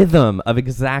rhythm of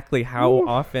exactly how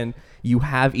often you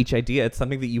have each idea? It's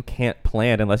something that you can't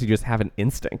plan unless you just have an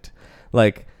instinct.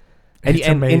 Like,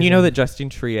 and you know that Justine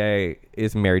Triet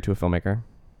is married to a filmmaker.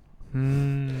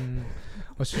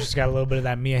 Well, she just got a little bit of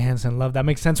that Mia Hansen love. That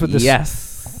makes sense with this.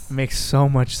 Yes, makes so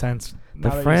much sense. The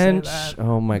French,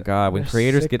 oh my God, when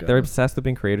creators they're obsessed with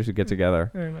being creators who get together.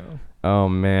 I know. Oh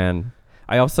man,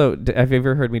 I also, have you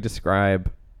ever heard me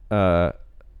describe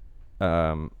Anatomy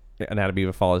of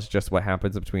a Fall as just what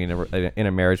happens in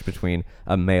a marriage between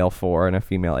a male 4 and a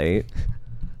female 8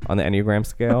 on the Enneagram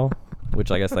scale? Which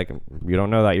I guess, like, you don't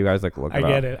know that, you guys, like, look it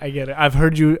up. I get it. I've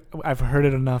heard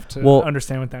it enough to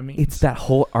understand what that means. It's that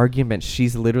whole argument.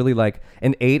 She's literally like,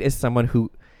 an 8 is someone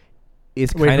who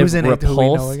is kind who's of an repulsed. 8 who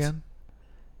we know again?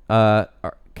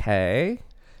 K.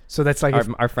 So that's like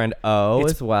our friend O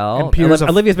as well. And Peter's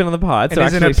Olivia's been on the pod. And so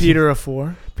isn't actually, Peter a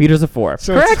 4? Peter's a 4.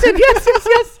 So correct.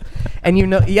 Yes. And you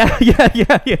know, yeah. Pushes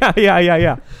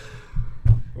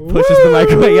the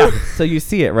mic away. Yeah. So you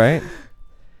see it, right?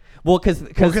 Well,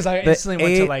 because I instantly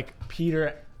went to like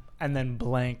Peter and then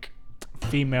blank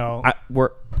female.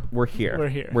 We're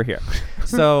here. We're here.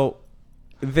 So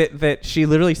that she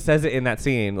literally says it in that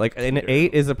scene. Like an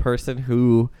 8 is a person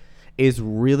who is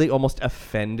really almost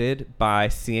offended by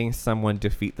seeing someone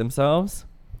defeat themselves,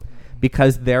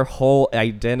 because their whole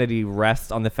identity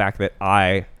rests on the fact that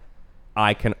I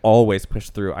can always push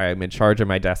through. I am in charge of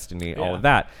my destiny, all of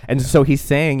that. And so he's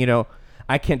saying, you know,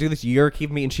 I can't do this. You're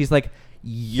keeping me. And she's like,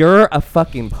 you're a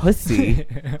fucking pussy.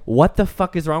 What the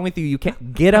fuck is wrong with you? You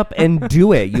can't get up and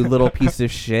do it, you little piece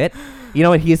of shit. You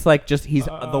know, and he's like,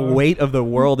 the weight of the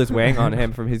world is weighing on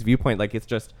him from his viewpoint. Like,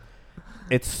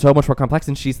 it's so much more complex.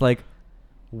 And she's like,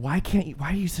 why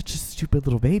are you such a stupid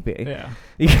little baby?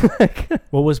 Yeah. Like,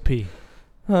 What was P?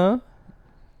 huh?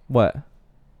 What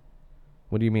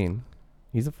do you mean?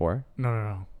 He's a 4.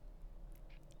 No.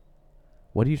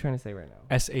 What are you trying to say right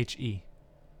now? SHE.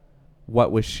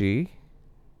 What was she?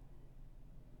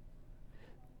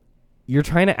 You're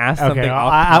trying to ask something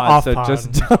off pod, so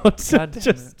just don't. God damn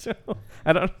Just don't.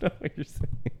 I don't know what you're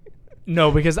saying.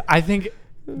 No, because I think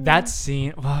that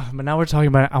scene. But now we're talking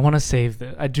about it. I want to save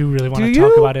this. I do really want to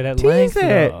talk about it at length.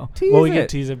 Though. Well, we can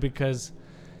tease it because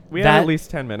we have at least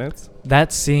 10 minutes.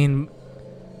 That scene,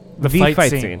 the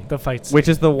fight scene, which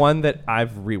is the one that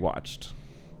I've rewatched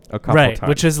a couple times.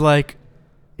 Which is like,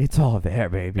 it's all there,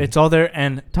 baby. It's all there,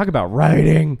 and talk about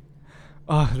writing.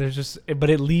 Oh, there's just, but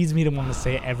it leads me to want to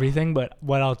say everything. But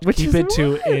what I'll keep it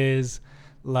to is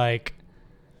like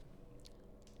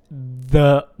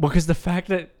because the fact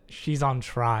that she's on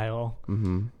trial,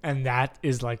 and that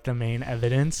is like the main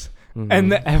evidence.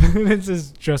 And the evidence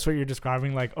is just what you're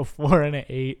describing, like a 4 and an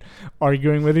 8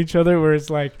 arguing with each other, where it's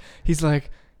like, he's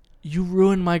like, you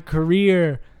ruined my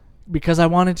career because I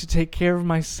wanted to take care of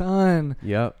my son.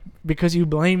 Yep. Because you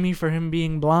blame me for him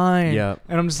being blind. Yep.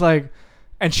 And I'm just like,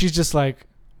 and she's just like,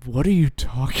 what are you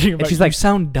talking about? And she's like, you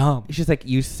sound dumb. She's like,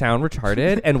 you sound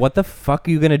retarded. And what the fuck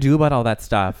are you going to do about all that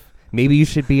stuff? Maybe you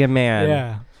should be a man.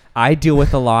 Yeah. I deal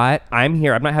with a lot. I'm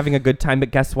here. I'm not having a good time,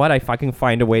 but guess what? I fucking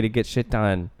find a way to get shit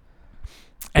done.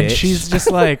 And bitch. she's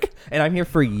just like, and I'm here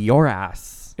for your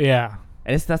ass. Yeah.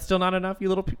 And is that still not enough, you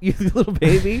little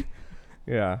baby?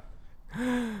 Yeah.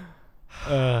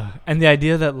 And the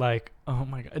idea that like, oh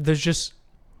my God, there's just,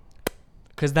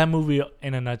 because that movie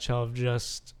in a nutshell of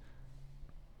just,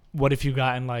 what if you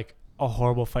got in like a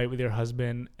horrible fight with your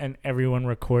husband and everyone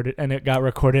recorded and it got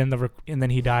recorded and then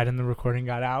he died and the recording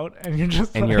got out and you're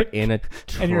just and like, you're in a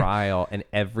trial and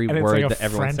every and word it's like that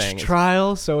everyone's French saying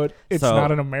trial, so it's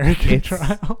not an American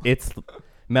trial. It's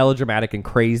melodramatic and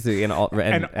crazy and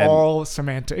all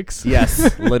semantics.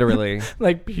 Yes, literally.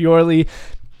 Like purely,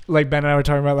 like Ben and I were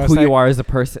talking about last night. Who you are as a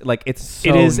person, like it's so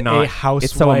it is not, a housewife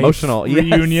it's so emotional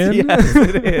reunion. Yes,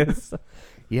 it is.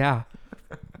 Yeah,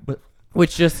 but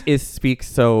which just rings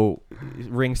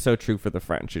so true for the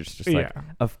French. It's just like,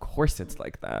 of course it's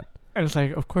like that. And it's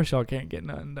like, of course y'all can't get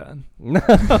nothing done. No,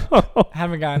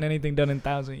 haven't gotten anything done in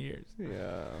 1,000 years.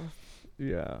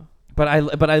 Yeah. But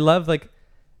I love like.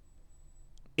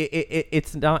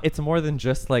 It's more than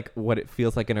just like what it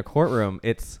feels like in a courtroom.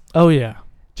 It's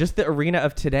just the arena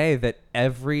of today that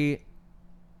every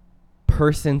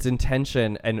person's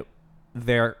intention and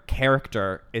their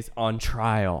character is on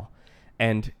trial,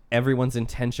 and everyone's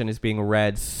intention is being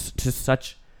read to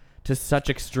such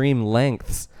extreme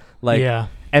lengths. Like,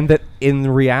 and that in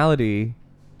reality,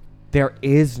 there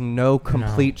is no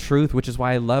complete truth, which is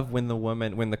why I love when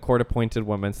the court-appointed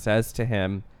woman says to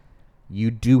him, you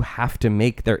do have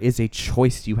to there is a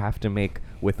choice you have to make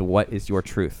with what is your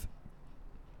truth.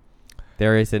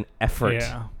 There is an effort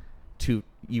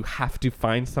you have to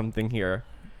find something here,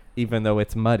 even though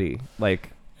it's muddy.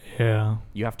 Like,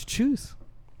 you have to choose.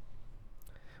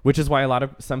 Which is why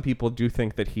some people do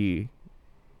think that he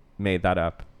made that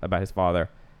up about his father.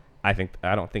 I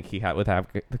don't think he would have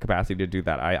the capacity to do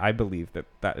that. I believe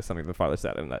that is something the father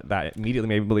said, and that immediately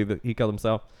made me believe that he killed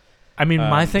himself. I mean,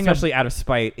 my thing, especially out of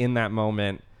spite in that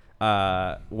moment,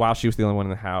 while she was the only one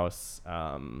in the house,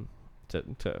 to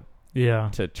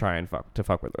try and fuck with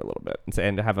her a little bit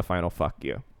and to have a final fuck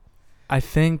you. I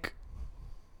think.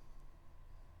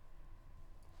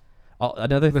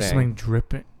 Another There's thing. something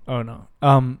dripping. Oh no.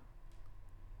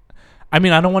 I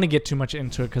mean, I don't want to get too much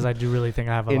into it because I do really think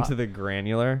I have into the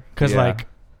granular. Because like,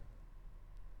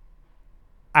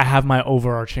 I have my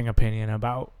overarching opinion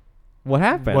about what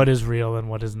happened, what is real and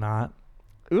what is not.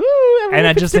 Ooh, and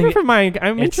I just think I'm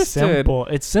it's interested.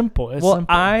 It's simple. There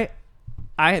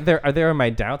are my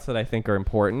doubts that I think are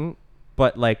important,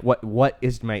 but like what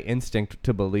is my instinct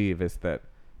to believe is that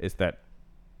is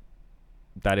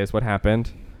what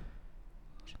happened.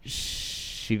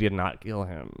 She did not kill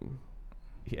him.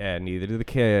 Yeah, neither did the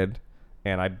kid.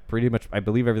 And I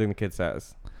believe everything the kid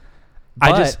says.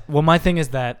 But my thing is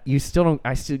that you still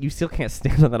can't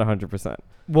stand on that 100%.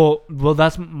 Well,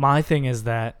 that's my thing is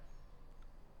that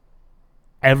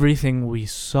everything we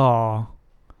saw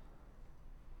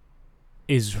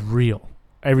is real.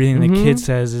 Everything the kid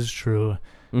says is true.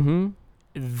 Mm-hmm.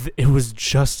 It was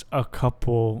just a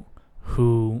couple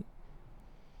who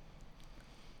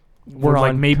were like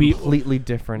on maybe completely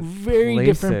different, very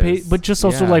places. different, but just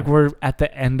also like we're at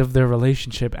the end of their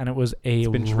relationship, and it was a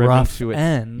rough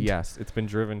end. Yes, it's been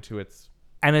driven to its.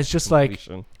 And it's just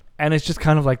completion. Like, and it's just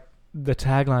kind of like the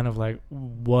tagline of like,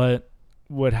 what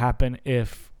would happen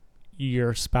if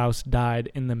your spouse died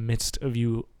in the midst of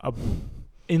you,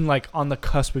 in like on the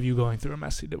cusp of you going through a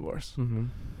messy divorce,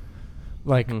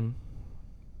 like.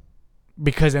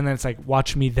 Because and then it's like,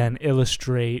 watch me then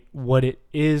illustrate what it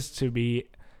is to be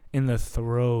in the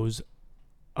throes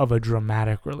of a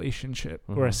dramatic relationship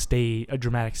or a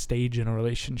dramatic stage in a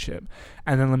relationship,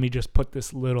 and then let me just put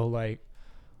this little like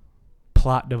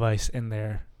plot device in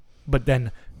there, but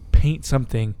then paint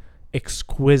something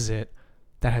exquisite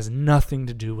that has nothing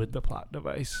to do with the plot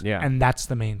device. Yeah, and that's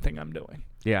the main thing I'm doing.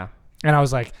 Yeah, and I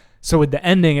was like, so with the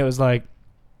ending, it was like.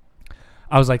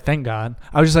 I was like, thank God.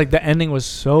 I was just like, the ending was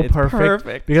so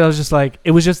perfect because I was just like,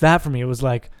 it was just that for me. It was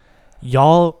like,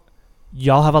 y'all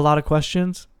have a lot of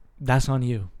questions. That's on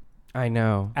you. I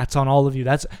know. That's on all of you.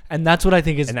 That's what I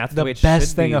think is the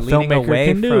best thing a filmmaker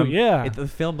can do. Yeah. The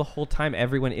film, the whole time,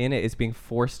 everyone in it is being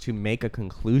forced to make a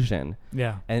conclusion.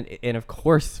 Yeah. And of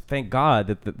course, thank God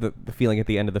that the feeling at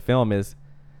the end of the film is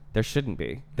there shouldn't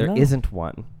be. There isn't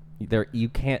one. There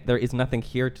is nothing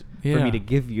here for me to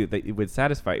give you that would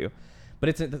satisfy you.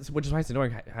 But which is why it's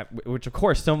annoying. Which of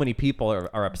course, so many people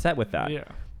are upset with that,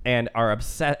 and are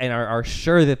upset and are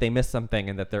sure that they missed something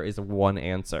and that there is one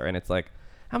answer. And it's like,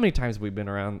 how many times have we been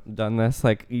around done this?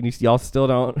 Like y'all still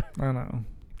don't. I know.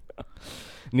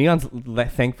 Neon's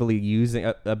thankfully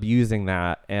abusing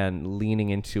that and leaning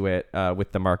into it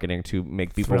with the marketing to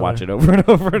make people watch it over and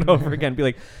over and over again. Be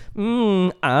like,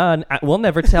 we'll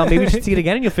never tell. Maybe you should see it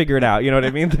again and you'll figure it out. You know what I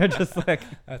mean? They're just like,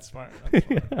 that's smart.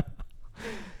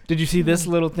 Did you see this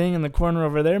little thing in the corner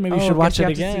over there? Maybe you should watch it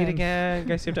again. To see it again.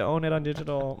 Guys, you have to own it on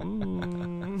digital.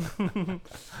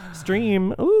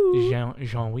 Stream. Ooh.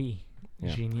 Jean-Louis.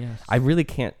 Yeah. Genius. I really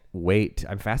can't wait.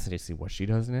 I'm fascinated to see what she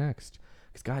does next.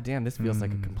 Because goddamn, this feels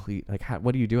like a complete. Like,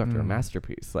 what do you do after a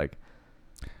masterpiece? Like,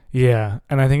 yeah,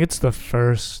 and I think it's the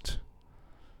first.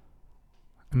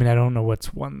 I mean, I don't know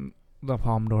what's won the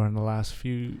Palme d'Or in the last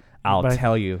few. I'll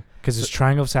tell you, because it's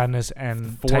Triangle of Sadness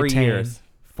and 4 Titane. years.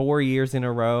 4 years in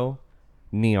a row,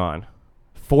 Neon.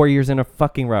 4 years in a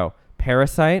fucking row.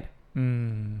 Parasite.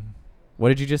 What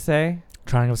did you just say?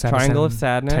 Triangle of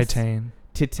Sadness.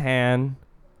 Titane.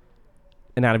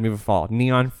 Anatomy of a Fall.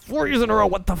 Neon. 4 years in a row.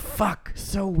 What the fuck?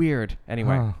 So weird.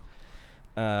 Anyway.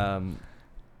 I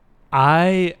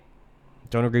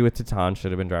don't agree with Titane.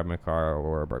 Should have been Drive My Car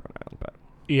or Bourbon Island. But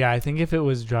yeah, I think if it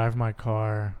was Drive My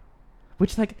Car.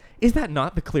 Which, like, is that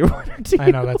not the clear winner to you? I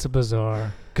know, that's a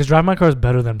bizarre. Because Drive My Car is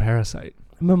better than Parasite.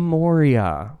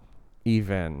 Memoria,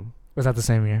 even. Was that the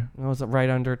same year? It was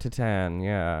right under Titane,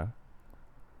 yeah.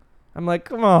 I'm like,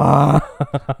 come on.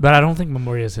 But I don't think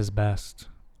Memoria is his best.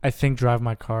 I think Drive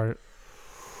My Car.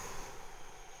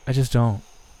 I just don't.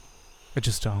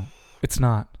 It's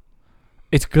not.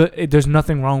 It's good. There's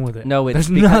nothing wrong with it. No, there's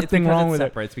nothing wrong with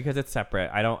it. It's because it's separate.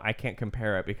 I can't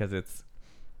compare it because it's.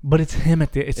 But it's him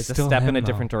at the. It's still a step in a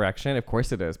different direction. Of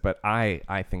course it is. But I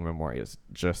think Memoria is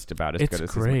just about as good as.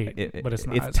 It's great, but it's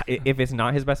not. If it's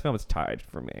not his best film, it's tied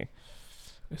for me.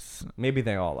 Maybe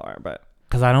they all are, but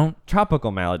because I don't.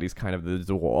 Tropical Melody's kind of the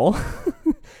duel,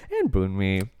 and Boon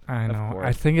Me. I know.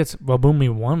 I think it's Boon Me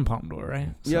won Palme d'Or, right?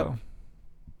 Yep. So,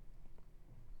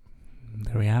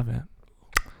 there we have it.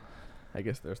 I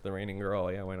guess there's the reigning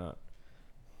girl. Yeah, why not?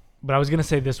 But I was gonna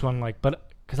say this one, like, but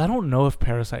because I don't know if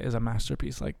Parasite is a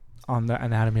masterpiece, like on the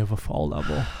Anatomy of a Fall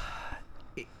level.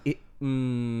 I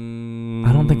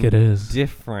don't think it is.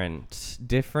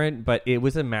 Different, but it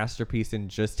was a masterpiece in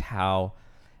just how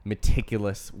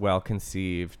meticulous, well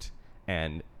conceived,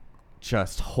 and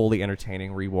just wholly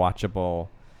entertaining, rewatchable.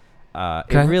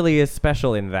 It really is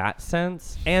special in that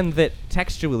sense, and that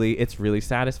textually it's really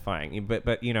satisfying.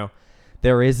 But you know,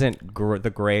 there isn't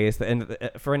the grays, and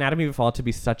for Anatomy of a Fall to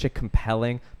be such a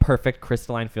compelling, perfect,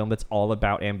 crystalline film that's all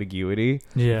about ambiguity.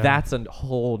 Yeah, that's a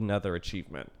whole nother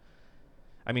achievement.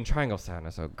 I mean, Triangle of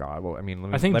Sadness. Oh God. Well, I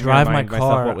mean, I think Drive My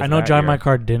Car. I know Drive My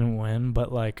Car didn't win,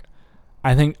 but like,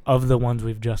 I think of the ones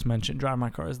we've just mentioned, Drive My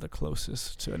Car is the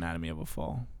closest to Anatomy of a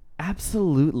Fall.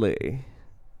 Absolutely.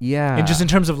 Yeah. And just in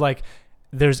terms of like,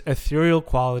 there's ethereal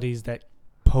qualities that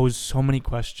pose so many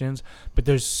questions, but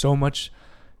there's so much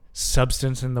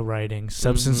substance in the writing,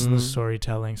 substance in the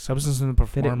storytelling, substance in the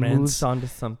performance. That it moves on to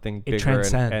something bigger. It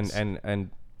transcends. And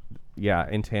yeah,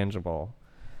 intangible.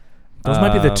 Those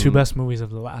might be the two best movies of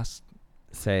the last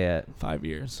say it 5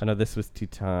 years. I know this was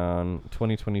Teton.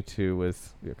 2022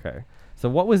 was okay. So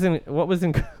what was what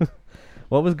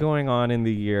was going on in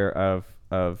the year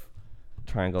of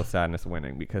Triangle of Sadness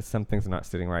winning? Because something's not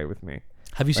sitting right with me.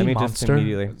 Have you seen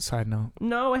Monster? Side note.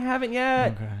 No, I haven't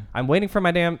yet. Okay. I'm waiting for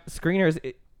my damn screeners.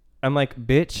 I'm like,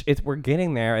 bitch, we're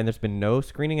getting there, and there's been no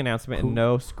screening announcement and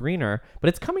no screener, but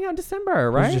it's coming out in December,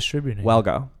 right? Who's distributing?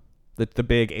 Wellgo, the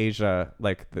big Asia,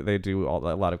 like they do a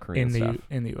lot of Korean stuff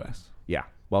in the US. Yeah,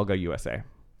 Wellgo USA.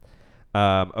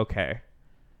 Okay.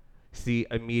 See,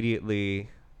 immediately,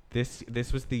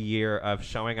 this was the year of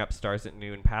Showing Up, Stars at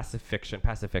Noon, Pacific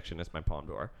Fiction is my Palme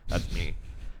d'Or. That's me.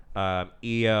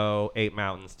 EO, 8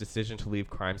 Mountains, Decision to Leave,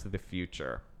 Crimes of the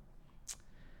Future.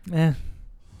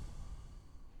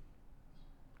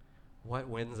 What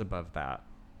wins above that?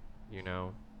 You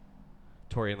know?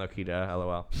 Tori and Lokita,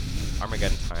 LOL.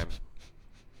 Armageddon Time.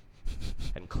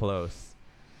 And Close.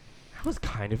 That was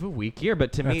kind of a weak year,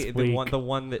 but to me, the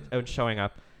one that Showing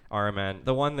Up, RMN,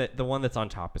 the one that's on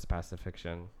top is Pacific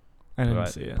Fiction. I didn't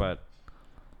see it. But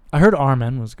I heard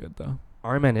RMN was good though.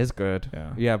 RMN is good.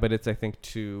 Yeah. Yeah, but it's I think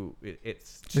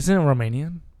it's Isn't it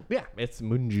Romanian? Yeah, it's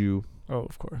Munju. Oh,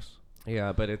 of course.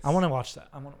 Yeah, but it's I want to watch that.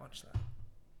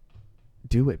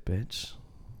 Do it, bitch.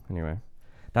 Anyway,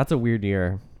 that's a weird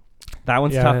year. That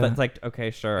one's tough. Yeah. That's like,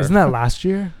 okay, sure. Isn't that last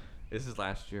year? This is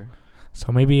last year.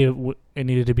 So maybe it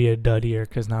needed to be a dud year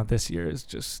because now this year is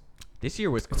just. This year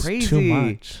was crazy. Too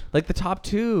much. Like the top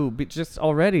two, just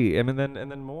already, and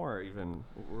then more even.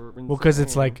 Well, because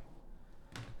it's like.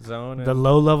 Zone. The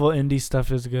low level indie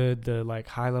stuff is good. The like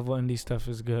high level indie stuff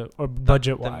is good, or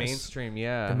budget wise. The mainstream,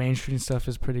 yeah. The mainstream stuff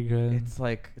is pretty good. It's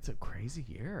like it's a crazy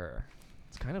year.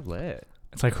 It's kind of lit.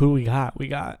 It's like who we got. We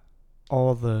got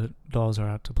all the dolls are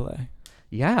out to play.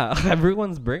 Yeah,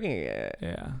 everyone's bringing it.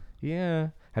 Yeah. Yeah.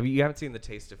 You haven't seen The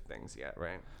Taste of Things yet,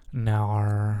 right?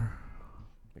 No.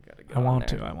 We gotta get I on want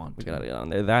there. to. We gotta get on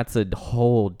there. That's a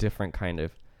whole different kind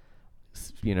of,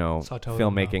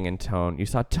 filmmaking and tone. You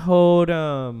saw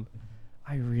Totem.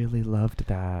 I really loved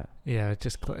that. Yeah, it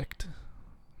just clicked.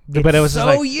 But it was so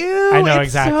like, you. I know it's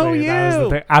exactly. So you. That was the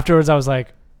thing. Afterwards, I was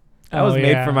like, that was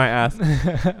made for my ass.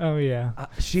 Oh yeah.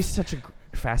 She's such a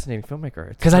fascinating filmmaker.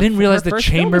 Because I didn't realize the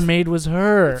Chambermaid was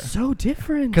her. It's so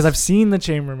different. Because I've seen the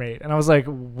Chambermaid, and I was like,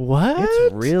 what?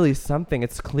 It's really something.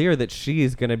 It's clear that she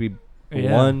is going to be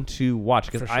one to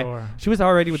watch. Because she was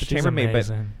already with the Chambermaid,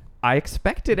 but I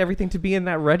expected everything to be in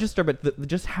that register, but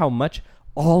just how much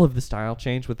all of the style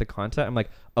changed with the content. I'm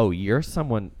like, oh, you're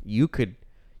someone you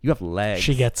have legs.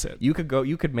 She gets it. You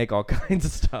could make all kinds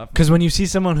of stuff. Because when you see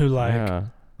someone who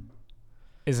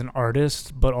is an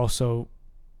artist, but also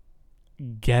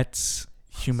gets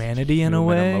humanity in a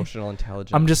way, emotional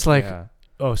intelligence. I'm just like,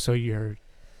 oh, so you're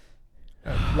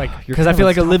like, because I feel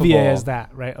like Olivier is that,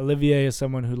 right? Olivier is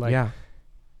someone who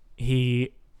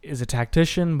he is a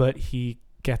tactician, but he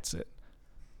gets it.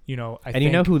 You know, I think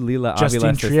you know who Lila Justine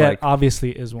Aviles Triet is like,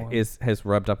 obviously is one. Has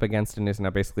rubbed up against and is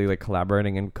now basically like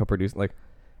collaborating and co-producing. Like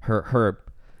her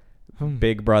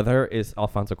big brother is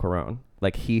Alfonso Cuarón.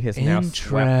 Like he has now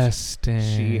swept.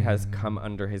 She has come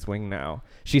under his wing now.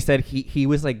 She said he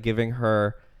was like giving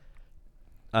her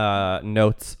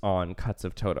notes on cuts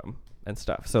of Totem and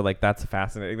stuff. So like that's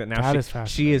fascinating. That now is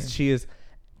fascinating.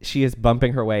 She is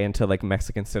bumping her way into like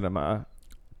Mexican cinema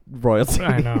royalty.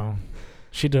 I know.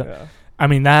 She does. Yeah. I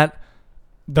mean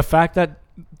the fact that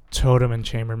Totem and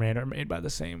Chambermaid are made by the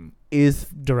same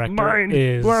director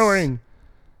is blowing.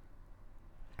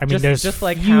 I mean, there's just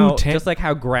like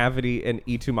how Gravity and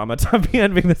Y Tu Mamá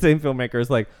También being the same filmmaker is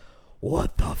like,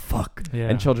 what the fuck? Yeah.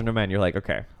 And Children of Men, you're like,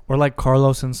 okay. Or like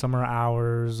Carlos in Summer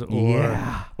Hours,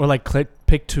 or like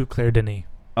Pick 2 Claire Denis.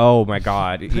 Oh my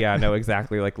God, yeah, no,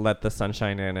 exactly. Like Let the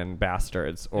Sunshine In and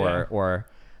Bastards, or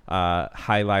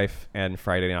High Life and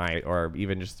Friday Night, or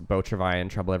even just Beau Travail and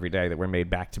Trouble Every Day that were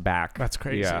made back to back. That's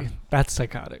crazy. Yeah. That's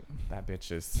psychotic. That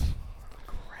bitch is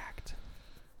cracked.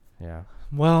 Yeah.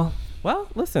 Well,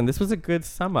 listen, this was a good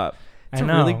sum up. It's a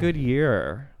really good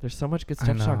year. There's so much good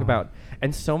stuff to talk about.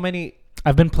 And so many...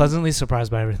 I've been pleasantly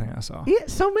surprised by everything I saw. Yeah,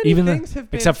 so many things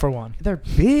have been... Except for one. They're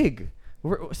big.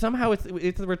 Somehow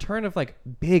it's the return of like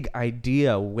big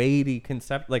idea, weighty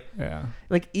concept. Like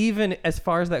even as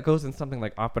far as that goes in something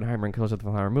like Oppenheimer and Killers of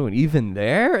the Flower Moon, even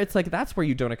there, it's like that's where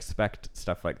you don't expect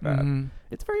stuff like that. Mm-hmm.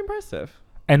 It's very impressive.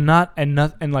 And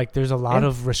like there's a lot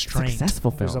of restraint.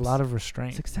 Successful films. There's a lot of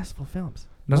restraint. Successful films.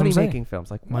 Money making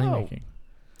films. Like money making.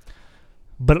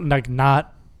 But like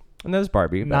not And there's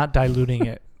Barbie. Not diluting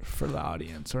it for the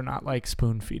audience, or not like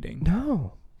spoon feeding.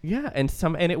 No. Yeah, and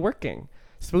it working.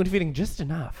 Spoon feeding just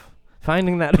enough.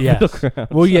 Finding that Yes. middle ground.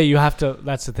 Well, yeah, you have to.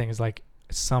 That's the thing, is like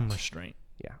some restraint.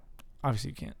 Yeah. Obviously,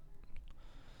 you can't.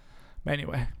 But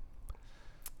anyway,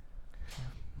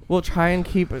 We'll try and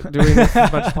keep doing this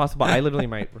as much as possible. I literally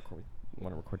might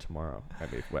want to record tomorrow. I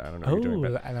don't know what you're doing,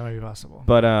 but that might be possible.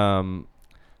 But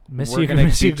miss we're you, gonna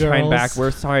miss you, keep trying girls. back.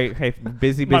 We're sorry. Hey,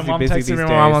 busy My mom these texted days. me. My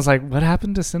mom was like, "What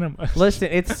happened to cinema?" Listen,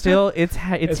 it's still it's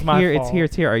my here. fault.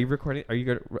 It's here. Are you recording? Are you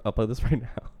going to upload this right now?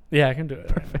 Yeah, I can do it.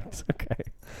 Perfect. Okay.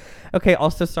 Okay.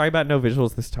 Also, sorry about no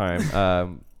visuals this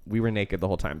time. We were naked the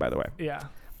whole time, by the way. Yeah.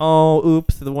 Oh,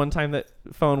 oops! The one time that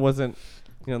phone wasn't,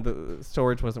 the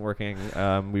storage wasn't working.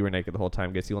 We were naked the whole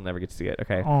time. Guess you'll never get to see it.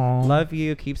 Okay. Aww. Love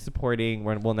you. Keep supporting.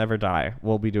 We'll never die.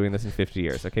 We'll be doing this in 50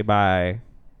 years. Okay. Bye.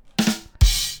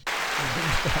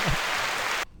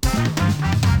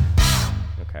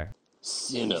 Okay.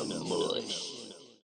 Cinemush.